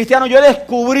de cristiano, yo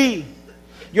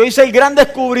hice el gran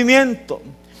descubrimiento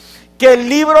que el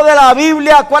libro de la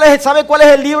Biblia, ¿sabe cuál es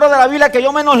el libro de la Biblia que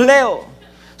yo menos leo?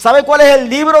 ¿Sabe cuál es el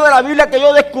libro de la Biblia que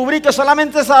yo descubrí que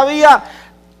solamente sabía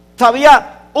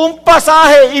un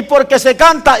pasaje y porque se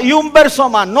canta y un verso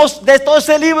más? No, de todo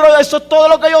ese libro, eso es todo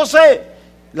lo que yo sé.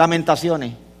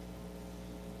 Lamentaciones.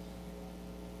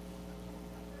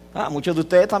 Muchos de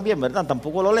ustedes también, ¿verdad?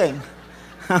 Tampoco lo leen.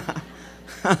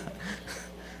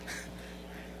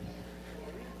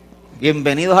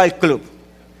 Bienvenidos al club.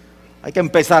 Hay que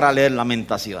empezar a leer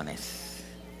Lamentaciones.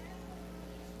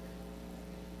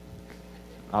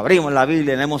 Abrimos la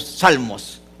Biblia, leemos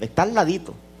Salmos, está al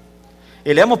ladito.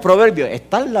 Y leemos Proverbios,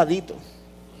 está al ladito.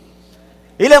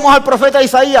 Y leemos al profeta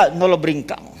Isaías, no los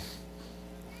brincamos.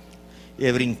 Y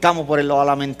brincamos por el lado de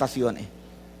Lamentaciones.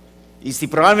 Y si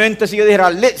probablemente si yo dijera,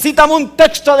 cítame un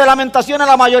texto de Lamentaciones,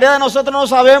 la mayoría de nosotros no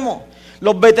sabemos.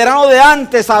 Los veteranos de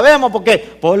antes sabemos, porque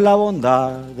por la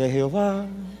bondad de Jehová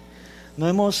no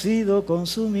hemos sido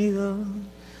consumidos,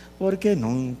 porque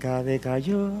nunca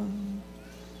decayó.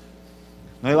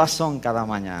 Nuevas son cada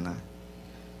mañana,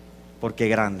 porque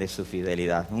grande es su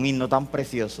fidelidad. Un himno tan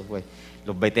precioso, pues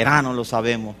los veteranos lo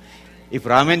sabemos. Y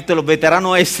probablemente los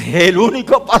veteranos ese es el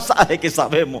único pasaje que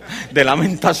sabemos de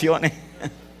Lamentaciones.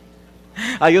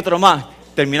 Hay otro más,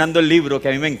 terminando el libro, que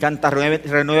a mí me encanta,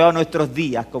 renueva nuestros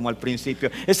días como al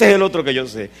principio. Ese es el otro que yo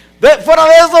sé. Fuera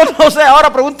de eso, no sé.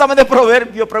 Ahora pregúntame de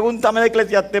Proverbios, pregúntame de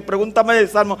Eclesiastés, pregúntame de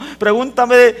Salmos,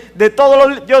 pregúntame de todos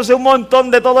los... Yo sé un montón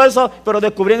de todo eso, pero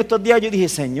descubrí en estos días, yo dije,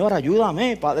 Señor,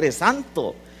 ayúdame, Padre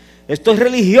Santo. Esto es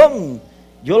religión,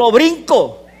 yo lo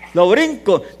brinco.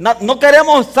 No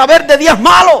queremos saber de días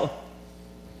malos.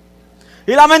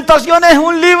 Y Lamentaciones es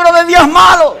un libro de días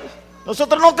malos.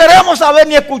 Nosotros no queremos saber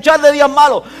ni escuchar de días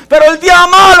malos. Pero el día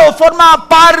malo forma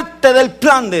parte del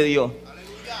plan de Dios.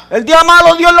 El día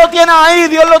malo Dios lo tiene ahí,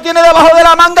 Dios lo tiene debajo de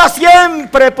la manga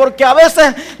siempre, porque a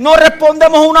veces no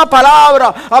respondemos una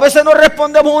palabra, a veces no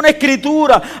respondemos una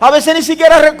escritura, a veces ni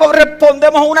siquiera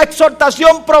respondemos una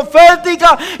exhortación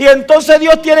profética, y entonces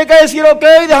Dios tiene que decir, ok,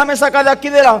 déjame sacar de aquí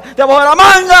debajo de la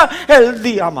manga el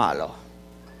día malo.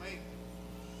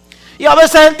 Y a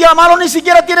veces el día malo ni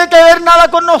siquiera tiene que ver nada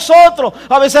con nosotros.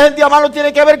 A veces el día malo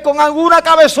tiene que ver con alguna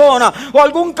cabezona o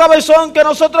algún cabezón que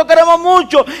nosotros queremos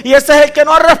mucho. Y ese es el que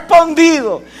no ha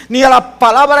respondido ni a la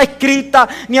palabra escrita,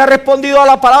 ni ha respondido a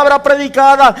la palabra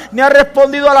predicada, ni ha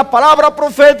respondido a la palabra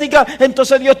profética.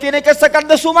 Entonces Dios tiene que sacar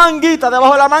de su manguita,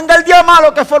 debajo de la manga, el día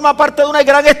malo, que forma parte de una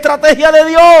gran estrategia de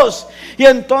Dios. Y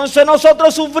entonces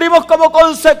nosotros sufrimos como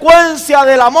consecuencia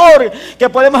del amor que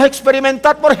podemos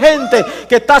experimentar por gente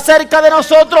que está cerca de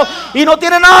nosotros y no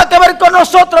tiene nada que ver con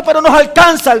nosotros, pero nos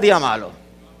alcanza el día malo.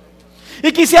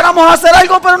 Y quisiéramos hacer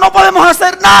algo, pero no podemos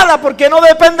hacer nada porque no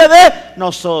depende de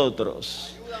nosotros.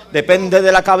 Depende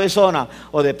de la cabezona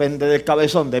o depende del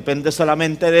cabezón, depende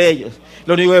solamente de ellos.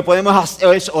 Lo único que podemos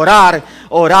hacer es orar,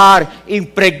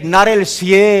 impregnar el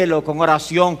cielo con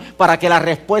oración para que la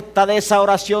respuesta de esa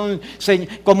oración,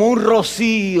 como un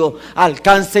rocío,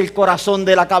 alcance el corazón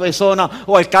de la cabezona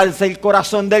o alcance el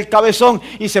corazón del cabezón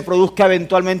y se produzca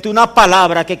eventualmente una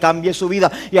palabra que cambie su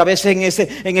vida. Y a veces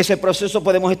en ese proceso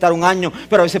podemos estar 1 año,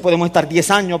 pero a veces podemos estar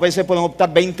 10 años, a veces podemos estar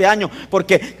 20 años,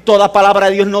 porque toda palabra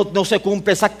de Dios no se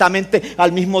cumple exactamente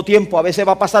al mismo tiempo. A veces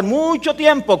va a pasar mucho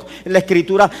tiempo. En la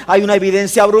Escritura hay una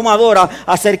evidencia abrumadora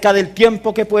acerca del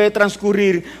tiempo que puede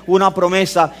transcurrir una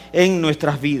promesa en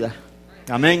nuestras vidas.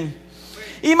 Amén.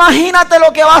 Imagínate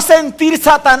lo que va a sentir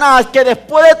Satanás, que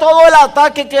después de todo el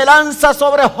ataque que lanza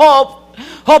sobre Job,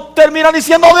 Job termina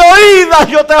diciendo: de oídas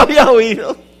yo te había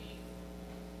oído,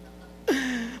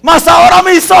 mas ahora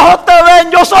mis ojos te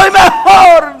ven. Yo soy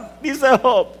mejor, dice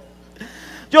Job.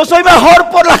 Yo soy mejor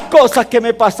por las cosas que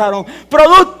me pasaron.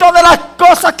 Producto de las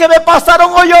cosas que me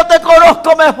pasaron, hoy yo te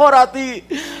conozco mejor a ti.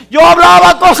 Yo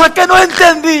hablaba cosas que no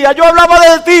entendía. Yo hablaba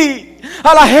de ti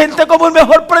a la gente como el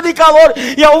mejor predicador,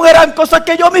 y aún eran cosas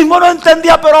que yo mismo no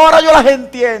entendía, pero ahora yo las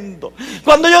entiendo.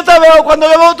 Cuando yo te veo, cuando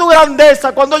yo veo tu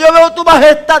grandeza, cuando yo veo tu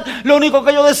majestad, lo único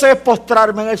que yo deseo es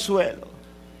postrarme en el suelo.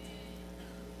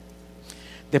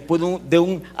 Después de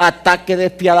un ataque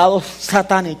despiadado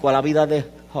satánico a la vida de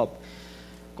Job,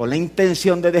 con la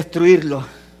intención de destruirlo,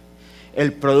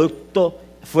 el producto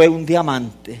fue un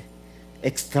diamante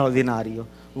extraordinario,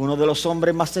 uno de los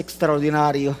hombres más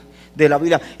extraordinarios de la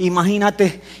vida.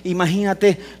 Imagínate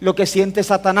lo que siente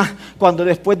Satanás cuando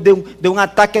después de un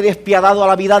ataque despiadado a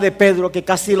la vida de Pedro, que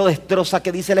casi lo destroza,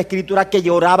 que dice la Escritura que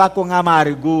lloraba con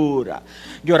amargura,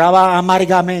 lloraba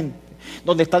amargamente.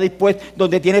 Donde está dispuesto,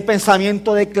 donde tiene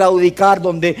pensamiento de claudicar,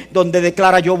 donde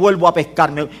declara: yo vuelvo a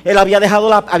pescar. Él había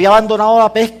abandonado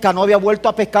la pesca, no había vuelto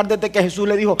a pescar desde que Jesús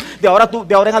le dijo: de ahora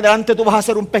en adelante tú vas a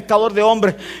ser un pescador de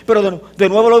hombres. Pero de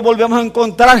nuevo lo volvemos a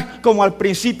encontrar como al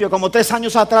principio, como 3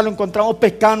 años atrás lo encontramos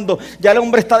pescando. Ya el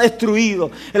hombre está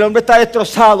destruido, el hombre está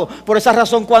destrozado. Por esa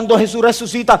razón, cuando Jesús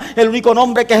resucita, el único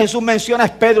nombre que Jesús menciona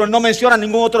es Pedro. Él no menciona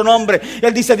ningún otro nombre.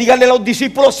 Él dice: díganle a los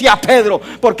discípulos y a Pedro.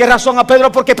 ¿Por qué razón a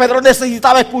Pedro? Porque Pedro necesitaba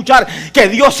escuchar que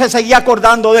Dios se seguía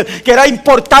acordando de él, que era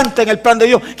importante en el plan de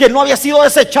Dios, que no había sido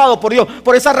desechado por Dios.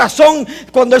 Por esa razón,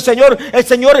 cuando el Señor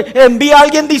envía a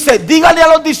alguien, dice: díganle a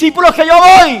los discípulos que yo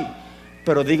voy,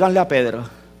 pero díganle a Pedro.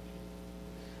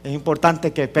 Es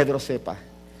importante que Pedro sepa.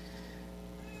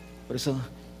 Por eso,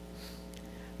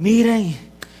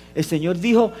 miren, el Señor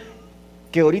dijo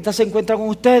que ahorita se encuentra con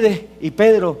ustedes, y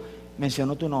Pedro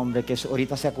mencionó tu nombre, que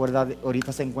ahorita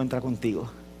se encuentra contigo.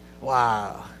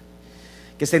 ¡Wow!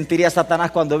 ¿Qué sentiría Satanás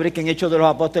cuando ve que en Hechos de los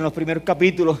Apóstoles, en los primeros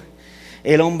capítulos,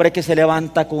 el hombre que se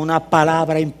levanta con una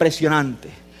palabra impresionante,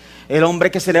 el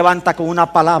hombre que se levanta con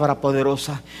una palabra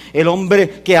poderosa, el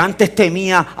hombre que antes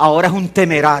temía, ahora es un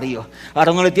temerario,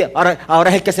 ahora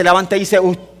es el que se levanta y dice: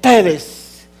 ustedes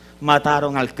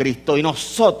mataron al Cristo y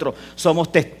nosotros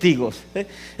somos testigos?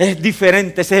 Es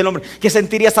diferente. Ese es el hombre. ¿Qué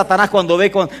sentiría Satanás cuando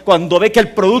ve que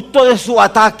el producto de su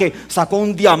ataque sacó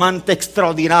un diamante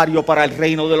extraordinario para el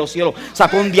reino de los cielos?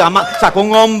 Sacó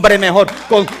un hombre mejor,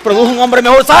 produjo un hombre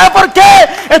mejor. ¿Sabe por qué?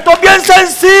 Esto es bien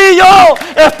sencillo.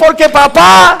 Es porque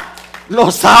papá lo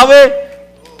sabe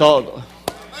todo.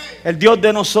 El Dios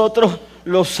de nosotros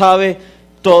lo sabe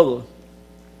todo.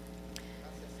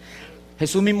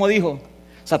 Jesús mismo dijo: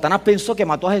 Satanás pensó que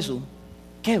mató a Jesús.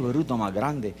 ¡Qué bruto más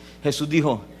grande! Jesús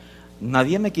dijo: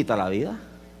 nadie me quita la vida.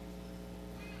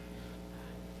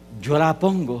 Yo la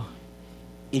pongo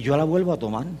y yo la vuelvo a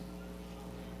tomar.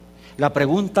 La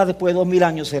pregunta después de 2000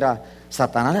 años será: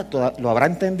 ¿Satanás lo habrá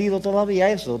entendido todavía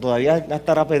eso? ¿Todavía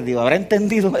estará perdido? ¿Habrá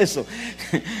entendido eso?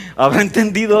 ¿Habrá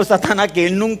entendido Satanás que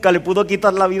él nunca le pudo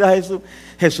quitar la vida a Jesús?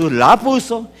 Jesús la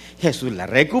puso, Jesús la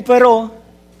recuperó.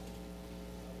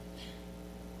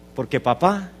 Porque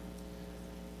papá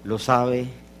lo sabe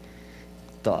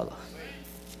todo.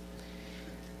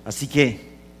 Así que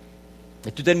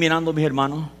estoy terminando, mis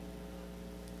hermanos.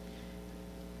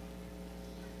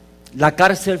 La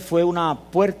cárcel fue una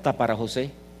puerta para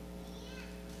José.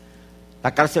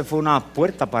 La cárcel fue una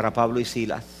puerta para Pablo y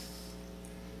Silas.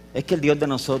 Es que el Dios de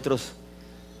nosotros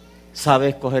sabe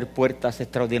escoger puertas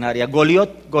extraordinarias.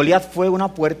 Goliat fue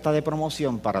una puerta de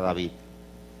promoción para David.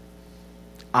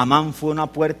 Amán fue una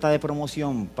puerta de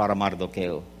promoción para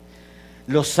Mardoqueo.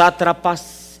 Los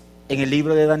sátrapas en el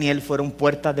libro de Daniel fueron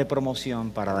puertas de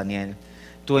promoción para Daniel.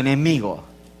 Tu enemigo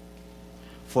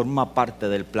forma parte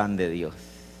del plan de Dios.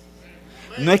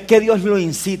 No es que Dios lo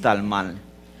incita al mal,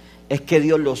 es que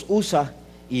Dios los usa,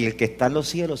 y el que está en los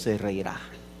cielos se reirá.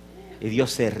 Y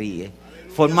Dios se ríe.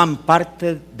 Forman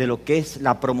parte de lo que es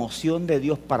la promoción de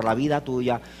Dios para la vida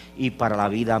tuya y para la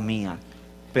vida mía.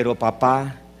 Pero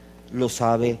papá lo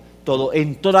sabe todo.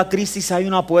 En toda crisis hay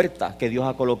una puerta que Dios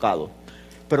ha colocado.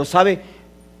 Pero sabe,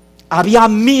 había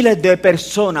miles de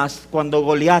personas cuando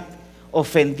Goliat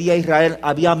ofendía a Israel.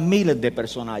 Había miles de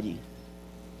personas allí.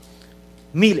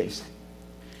 Miles.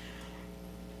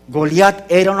 Goliat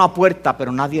era una puerta,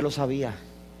 pero nadie lo sabía.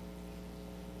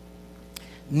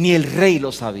 Ni el rey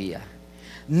lo sabía.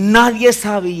 Nadie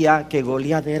sabía que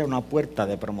Goliat era una puerta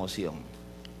de promoción.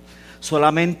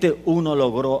 Solamente uno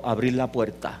logró abrir la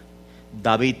puerta: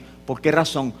 David. ¿Por qué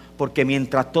razón? Porque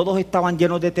mientras todos estaban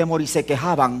llenos de temor y se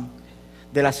quejaban,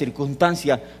 de las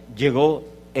circunstancias, llegó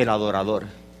el adorador.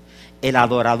 El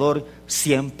adorador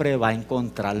siempre va a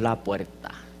encontrar la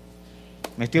puerta.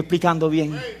 ¿Me estoy explicando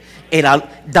bien?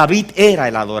 David era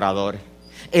el adorador.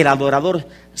 El adorador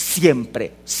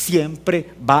siempre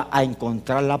va a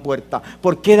encontrar la puerta.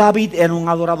 ¿Por qué David era un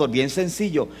adorador? Bien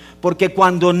sencillo. Porque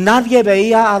cuando nadie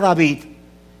veía a David,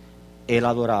 él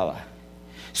adoraba.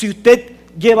 Si usted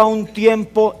lleva un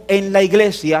tiempo en la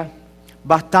iglesia,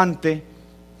 bastante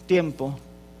tiempo,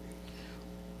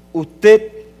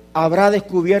 usted habrá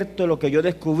descubierto lo que yo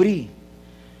descubrí,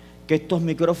 que estos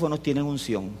micrófonos tienen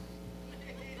unción.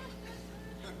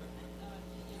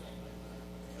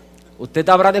 Usted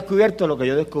habrá descubierto lo que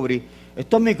yo descubrí.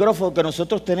 Estos micrófonos que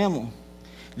nosotros tenemos,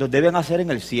 los deben hacer en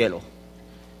el cielo.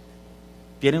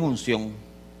 Tienen unción.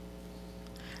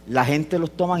 La gente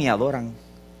los toma y adoran.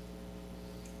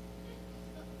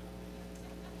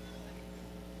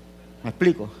 ¿Me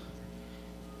explico?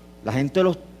 La gente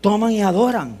los toma y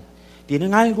adoran.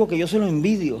 Tienen algo que yo se lo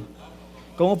envidio.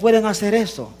 ¿Cómo pueden hacer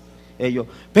eso? Ellos.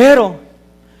 Pero,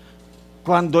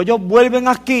 cuando ellos vuelven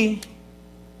aquí,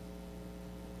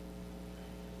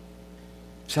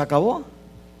 se acabó.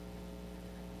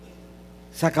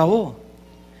 Se acabó.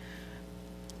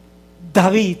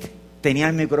 David tenía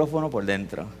el micrófono por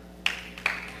dentro.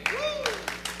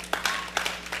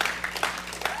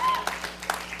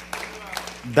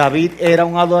 David era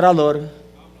un adorador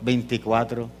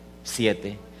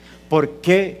 24/7. ¿Por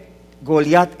qué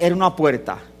Goliat era una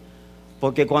puerta?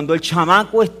 Porque cuando el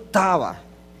chamaco estaba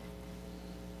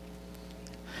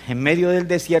en medio del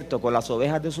desierto con las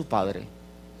ovejas de su padre,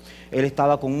 él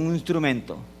estaba con un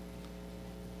instrumento.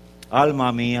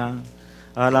 Alma mía,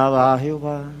 alaba a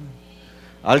Jehová,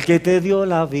 al que te dio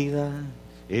la vida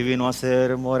y vino a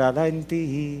ser morada en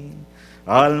ti.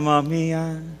 Alma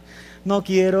mía, no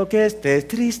quiero que estés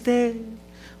triste,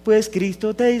 pues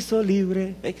Cristo te hizo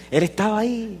libre. Él estaba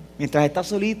ahí, mientras está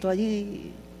solito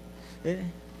allí.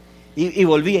 Y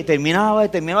volvía y terminaba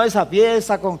esa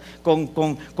pieza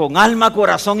con alma,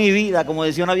 corazón y vida, como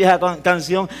decía una vieja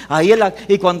canción.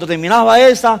 Y cuando terminaba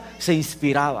esa, se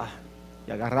inspiraba.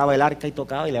 Y agarraba el arca y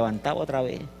tocaba y levantaba otra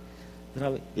vez.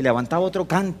 Y levantaba otro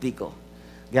cántico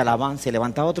de alabanza, y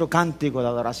levantaba otro cántico de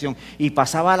adoración. Y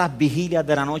pasaba las vigilias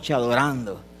de la noche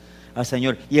adorando al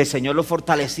Señor. Y el Señor lo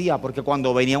fortalecía, porque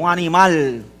cuando venía un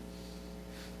animal,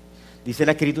 dice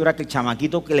la Escritura que el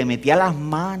chamaquito que le metía las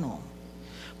manos,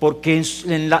 porque es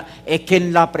que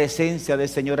en la presencia del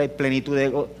Señor hay plenitud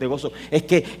de gozo. Es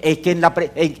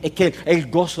que el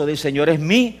gozo del Señor es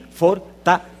mi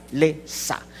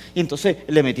fortaleza. Y entonces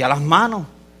le metía las manos.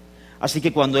 Así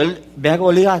que cuando él ve a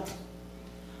Goliat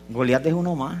es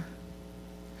uno más.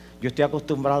 Yo estoy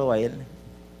acostumbrado a él.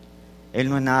 Él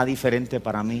no es nada diferente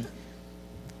para mí.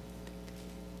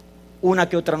 Una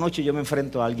que otra noche yo me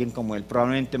enfrento a alguien como él,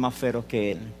 probablemente más feroz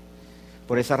que él.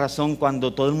 Por esa razón,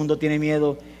 cuando todo el mundo tiene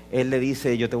miedo, él le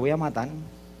dice, yo te voy a matar.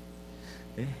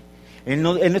 Él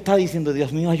no está diciendo,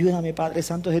 Dios mío, ayúdame, Padre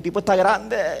Santo, ese tipo está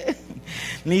grande.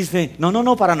 Le dice,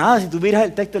 no, para nada. Si tú miras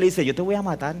el texto, le dice, yo te voy a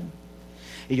matar.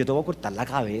 Y yo te voy a cortar la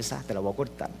cabeza, te la voy a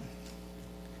cortar.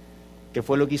 ¿Qué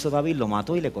fue lo que hizo David? Lo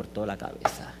mató y le cortó la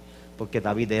cabeza. Porque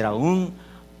David era un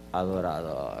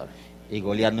adorador. Y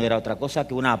Goliat no era otra cosa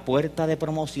que una puerta de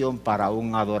promoción para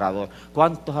un adorador.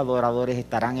 ¿Cuántos adoradores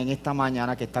estarán en esta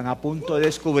mañana que están a punto de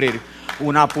descubrir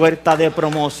una puerta de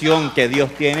promoción que Dios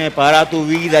tiene para tu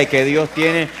vida y que Dios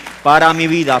tiene para mi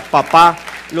vida? Papá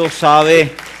lo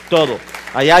sabe todo.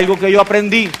 Hay algo que yo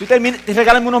aprendí.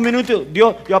 Regálame unos minutos.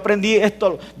 Yo aprendí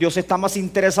esto. Dios está más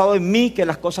interesado en mí que en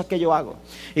las cosas que yo hago.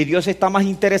 Y Dios está más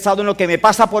interesado en lo que me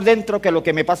pasa por dentro que lo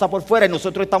que me pasa por fuera. Y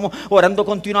nosotros estamos orando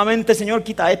continuamente. Señor,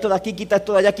 quita esto de aquí, quita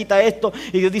esto de allá, quita esto.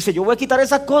 Y Dios dice, yo voy a quitar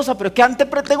esas cosas, pero es que antes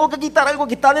tengo que quitar algo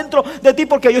que está dentro de ti,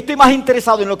 porque yo estoy más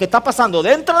interesado en lo que está pasando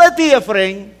dentro de ti,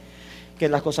 Efraín, que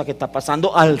las cosas que están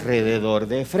pasando alrededor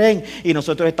de Efraín. Y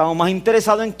nosotros estamos más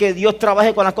interesados en que Dios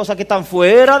trabaje con las cosas que están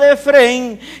fuera de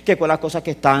Efraín que con las cosas que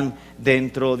están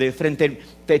dentro de Efraín.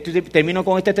 Termino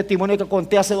con este testimonio que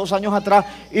conté hace 2 años atrás,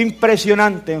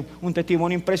 impresionante, un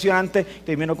testimonio impresionante.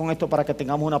 Termino con esto para que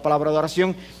tengamos una palabra de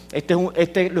oración.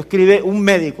 Este lo escribe un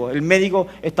médico. El médico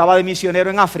estaba de misionero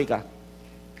en África.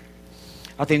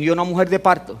 Atendió a una mujer de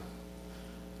parto.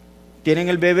 Tienen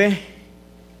el bebé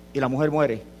y la mujer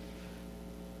muere.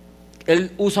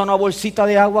 Él usa una bolsita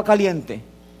de agua caliente,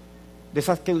 de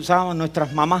esas que usaban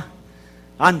nuestras mamás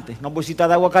antes, una bolsita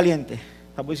de agua caliente,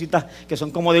 esas bolsitas que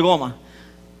son como de goma,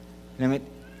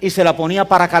 y se la ponía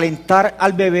para calentar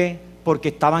al bebé porque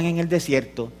estaban en el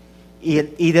desierto, y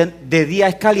de día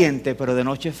es caliente, pero de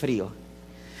noche es frío,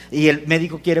 y el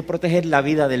médico quiere proteger la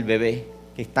vida del bebé.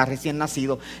 que está recién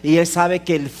nacido, y él sabe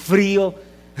que el frío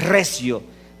recio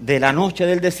de la noche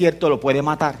del desierto lo puede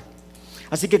matar.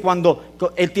 Así que cuando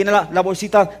él tiene la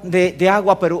bolsita de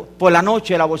agua, pero por la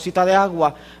noche la bolsita de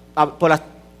agua, por las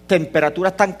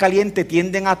temperaturas tan calientes,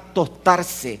 tienden a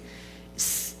tostarse.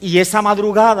 Y esa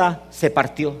madrugada se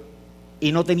partió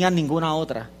y no tenía ninguna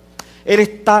otra. Él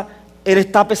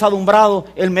está apesadumbrado,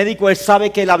 el médico, él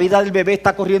sabe que la vida del bebé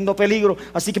está corriendo peligro,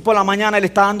 así que por la mañana él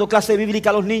está dando clase bíblica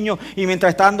a los niños, y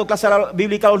mientras está dando clase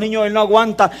bíblica a los niños, él no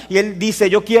aguanta, y él dice: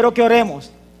 yo quiero que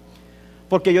oremos,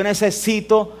 porque yo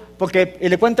necesito, porque él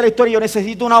le cuenta la historia, yo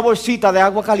necesito una bolsita de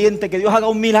agua caliente, que Dios haga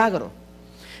un milagro.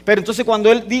 Pero entonces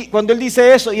cuando él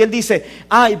dice eso, y él dice: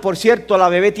 ay, por cierto, la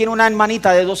bebé tiene una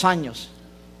hermanita de 2 años,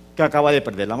 que acaba de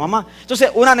perder la mamá.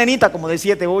 Entonces una nenita como de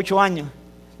 7 o 8 años,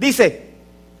 dice: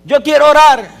 yo quiero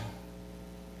orar.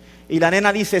 Y la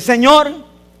nena dice: Señor,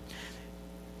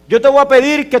 yo te voy a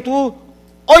pedir que tú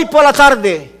hoy por la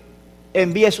tarde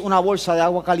envíes una bolsa de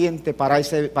agua caliente para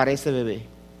ese bebé.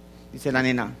 Dice la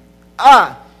nena: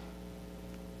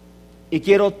 y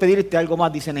quiero pedirte algo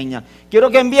más, dice niña. Quiero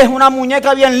que envíes una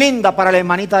muñeca bien linda para la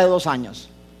hermanita de 2 años.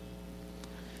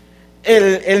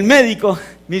 El médico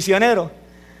misionero,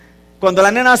 cuando la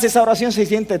nena hace esa oración, se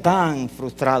siente tan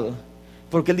frustrado,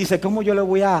 porque él dice: ¿cómo yo le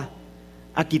voy a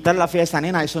quitar la fe a esa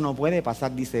nena? Eso no puede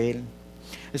pasar, dice él.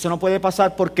 Eso no puede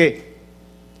pasar porque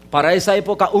para esa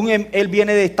época él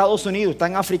viene de Estados Unidos, está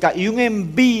en África, y un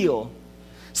envío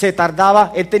se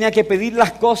tardaba, él tenía que pedir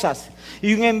las cosas,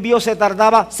 y un envío se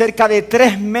tardaba cerca de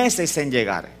 3 meses en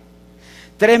llegar.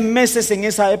 3 meses en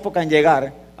esa época en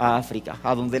llegar a África,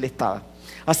 a donde él estaba.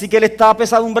 Así que él estaba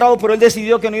apesadumbrado, pero él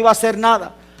decidió que no iba a hacer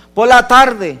nada. Por la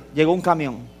tarde llegó un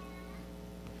camión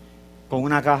con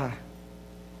una caja.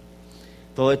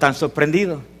 Todos están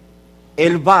sorprendidos.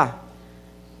 Él va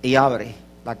y abre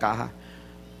la caja.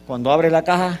 Cuando abre la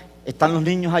caja, están los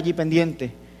niños allí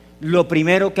pendientes. Lo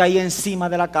primero que hay encima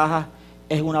de la caja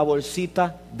es una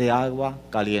bolsita de agua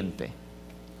caliente.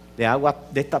 De agua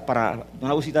de esta,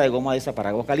 una bolsita de goma de esa para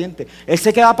agua caliente. Él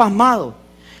se queda pasmado.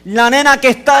 La nena que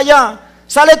está allá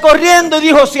sale corriendo y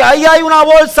dijo: si ahí hay una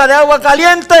bolsa de agua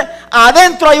caliente,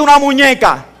 adentro hay una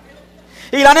muñeca.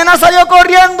 Y la nena salió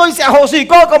corriendo y se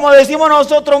ajosicó, como decimos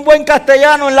nosotros en buen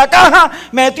castellano, en la caja,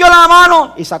 metió la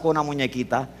mano y sacó una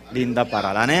muñequita linda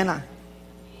para la nena.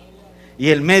 Y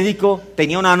el médico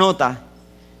tenía una nota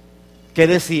que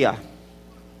decía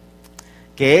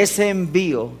que ese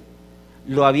envío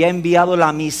lo había enviado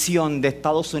la misión de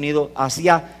Estados Unidos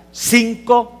hacía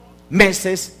 5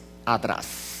 meses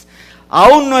atrás.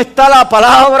 Aún no está la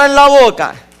palabra en la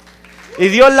boca y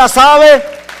Dios la sabe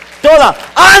toda.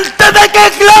 Antes de que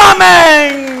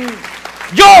clamen,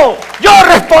 yo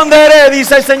responderé,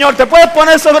 dice el Señor. Te puedes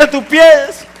poner sobre tus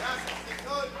pies.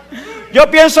 Yo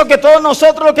pienso que todos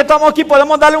nosotros los que estamos aquí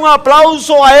podemos darle un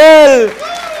aplauso a Él,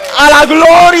 a la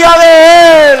gloria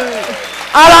de Él,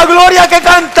 a la gloria que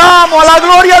cantamos, a la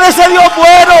gloria de ese Dios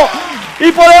bueno.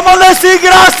 Y podemos decir: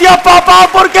 gracias, papá,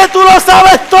 porque tú lo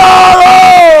sabes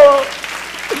todo.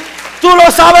 Tú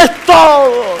lo sabes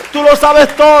todo, tú lo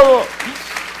sabes todo.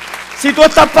 Si tú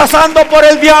estás pasando por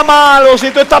el día malo,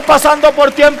 si tú estás pasando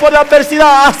por tiempos de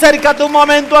adversidad, acércate un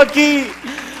momento aquí.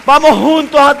 Vamos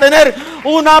juntos a tener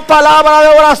una palabra de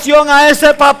oración a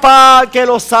ese papá que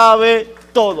lo sabe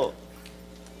todo.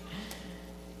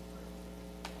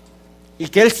 Y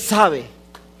que Él sabe.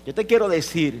 Yo te quiero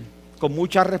decir con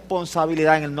mucha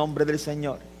responsabilidad en el nombre del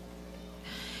Señor: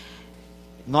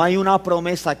 no hay una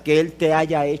promesa que Él te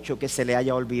haya hecho que se le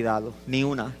haya olvidado, ni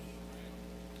una.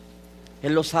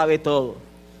 Él lo sabe todo.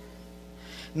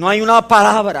 No hay una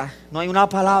palabra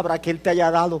que Él te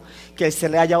haya dado que se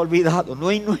le haya olvidado. No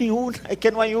hay una, es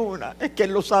que no hay una, es que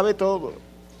Él lo sabe todo.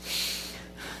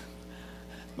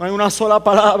 No hay una sola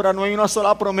palabra, no hay una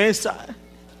sola promesa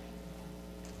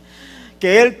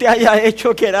que Él te haya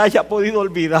hecho que Él haya podido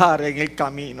olvidar en el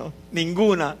camino.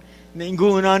 Ninguna.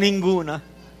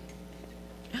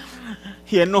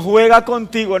 Y Él no juega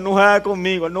contigo, Él no juega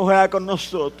conmigo, Él no juega con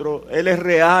nosotros. Él es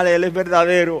real, Él es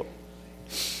verdadero.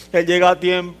 Él llega a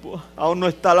tiempo. Aún no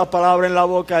está la palabra en la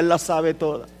boca, Él la sabe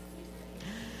toda.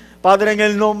 Padre, en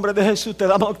el nombre de Jesús te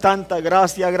damos tantas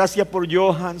gracias. Gracias por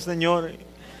Johan, Señor.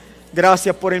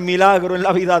 Gracias por el milagro en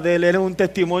la vida de él. Él es un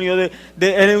testimonio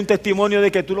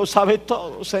de que tú lo sabes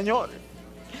todo, Señor.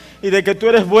 Y de que tú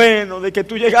eres bueno, de que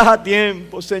tú llegas a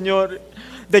tiempo, Señor.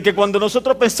 de que cuando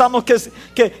nosotros pensamos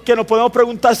que nos podemos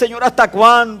preguntar, Señor, ¿hasta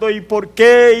cuándo? ¿Y por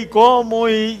qué? ¿Y cómo?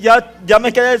 Y ya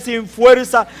me quedé sin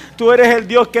fuerza. Tú eres el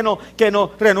Dios que nos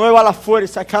renueva las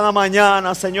fuerzas cada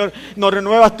mañana, Señor. Nos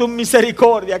renuevas tu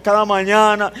misericordia cada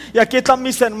mañana. Y aquí están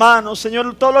mis hermanos,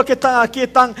 Señor. Todos los que están aquí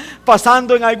están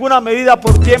pasando en alguna medida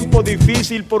por tiempo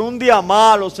difícil, por un día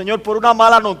malo, Señor, por una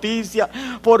mala noticia,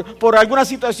 por alguna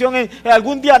situación, en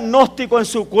algún diagnóstico en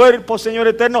su cuerpo, Señor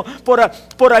eterno,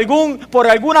 por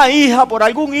alguna hija, por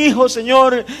algún hijo,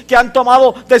 Señor, que han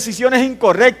tomado decisiones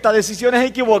incorrectas, decisiones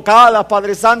equivocadas,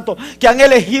 Padre Santo, que han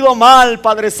elegido mal,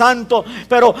 Padre Santo.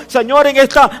 Pero, Señor, en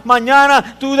esta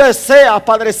mañana tú deseas,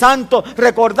 Padre Santo,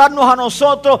 recordarnos a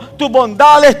nosotros tus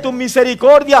bondades, tus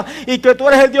misericordias, y que tú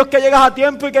eres el Dios que llegas a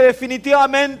tiempo y que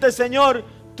definitivamente, Señor,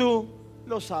 tú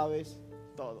lo sabes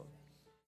todo.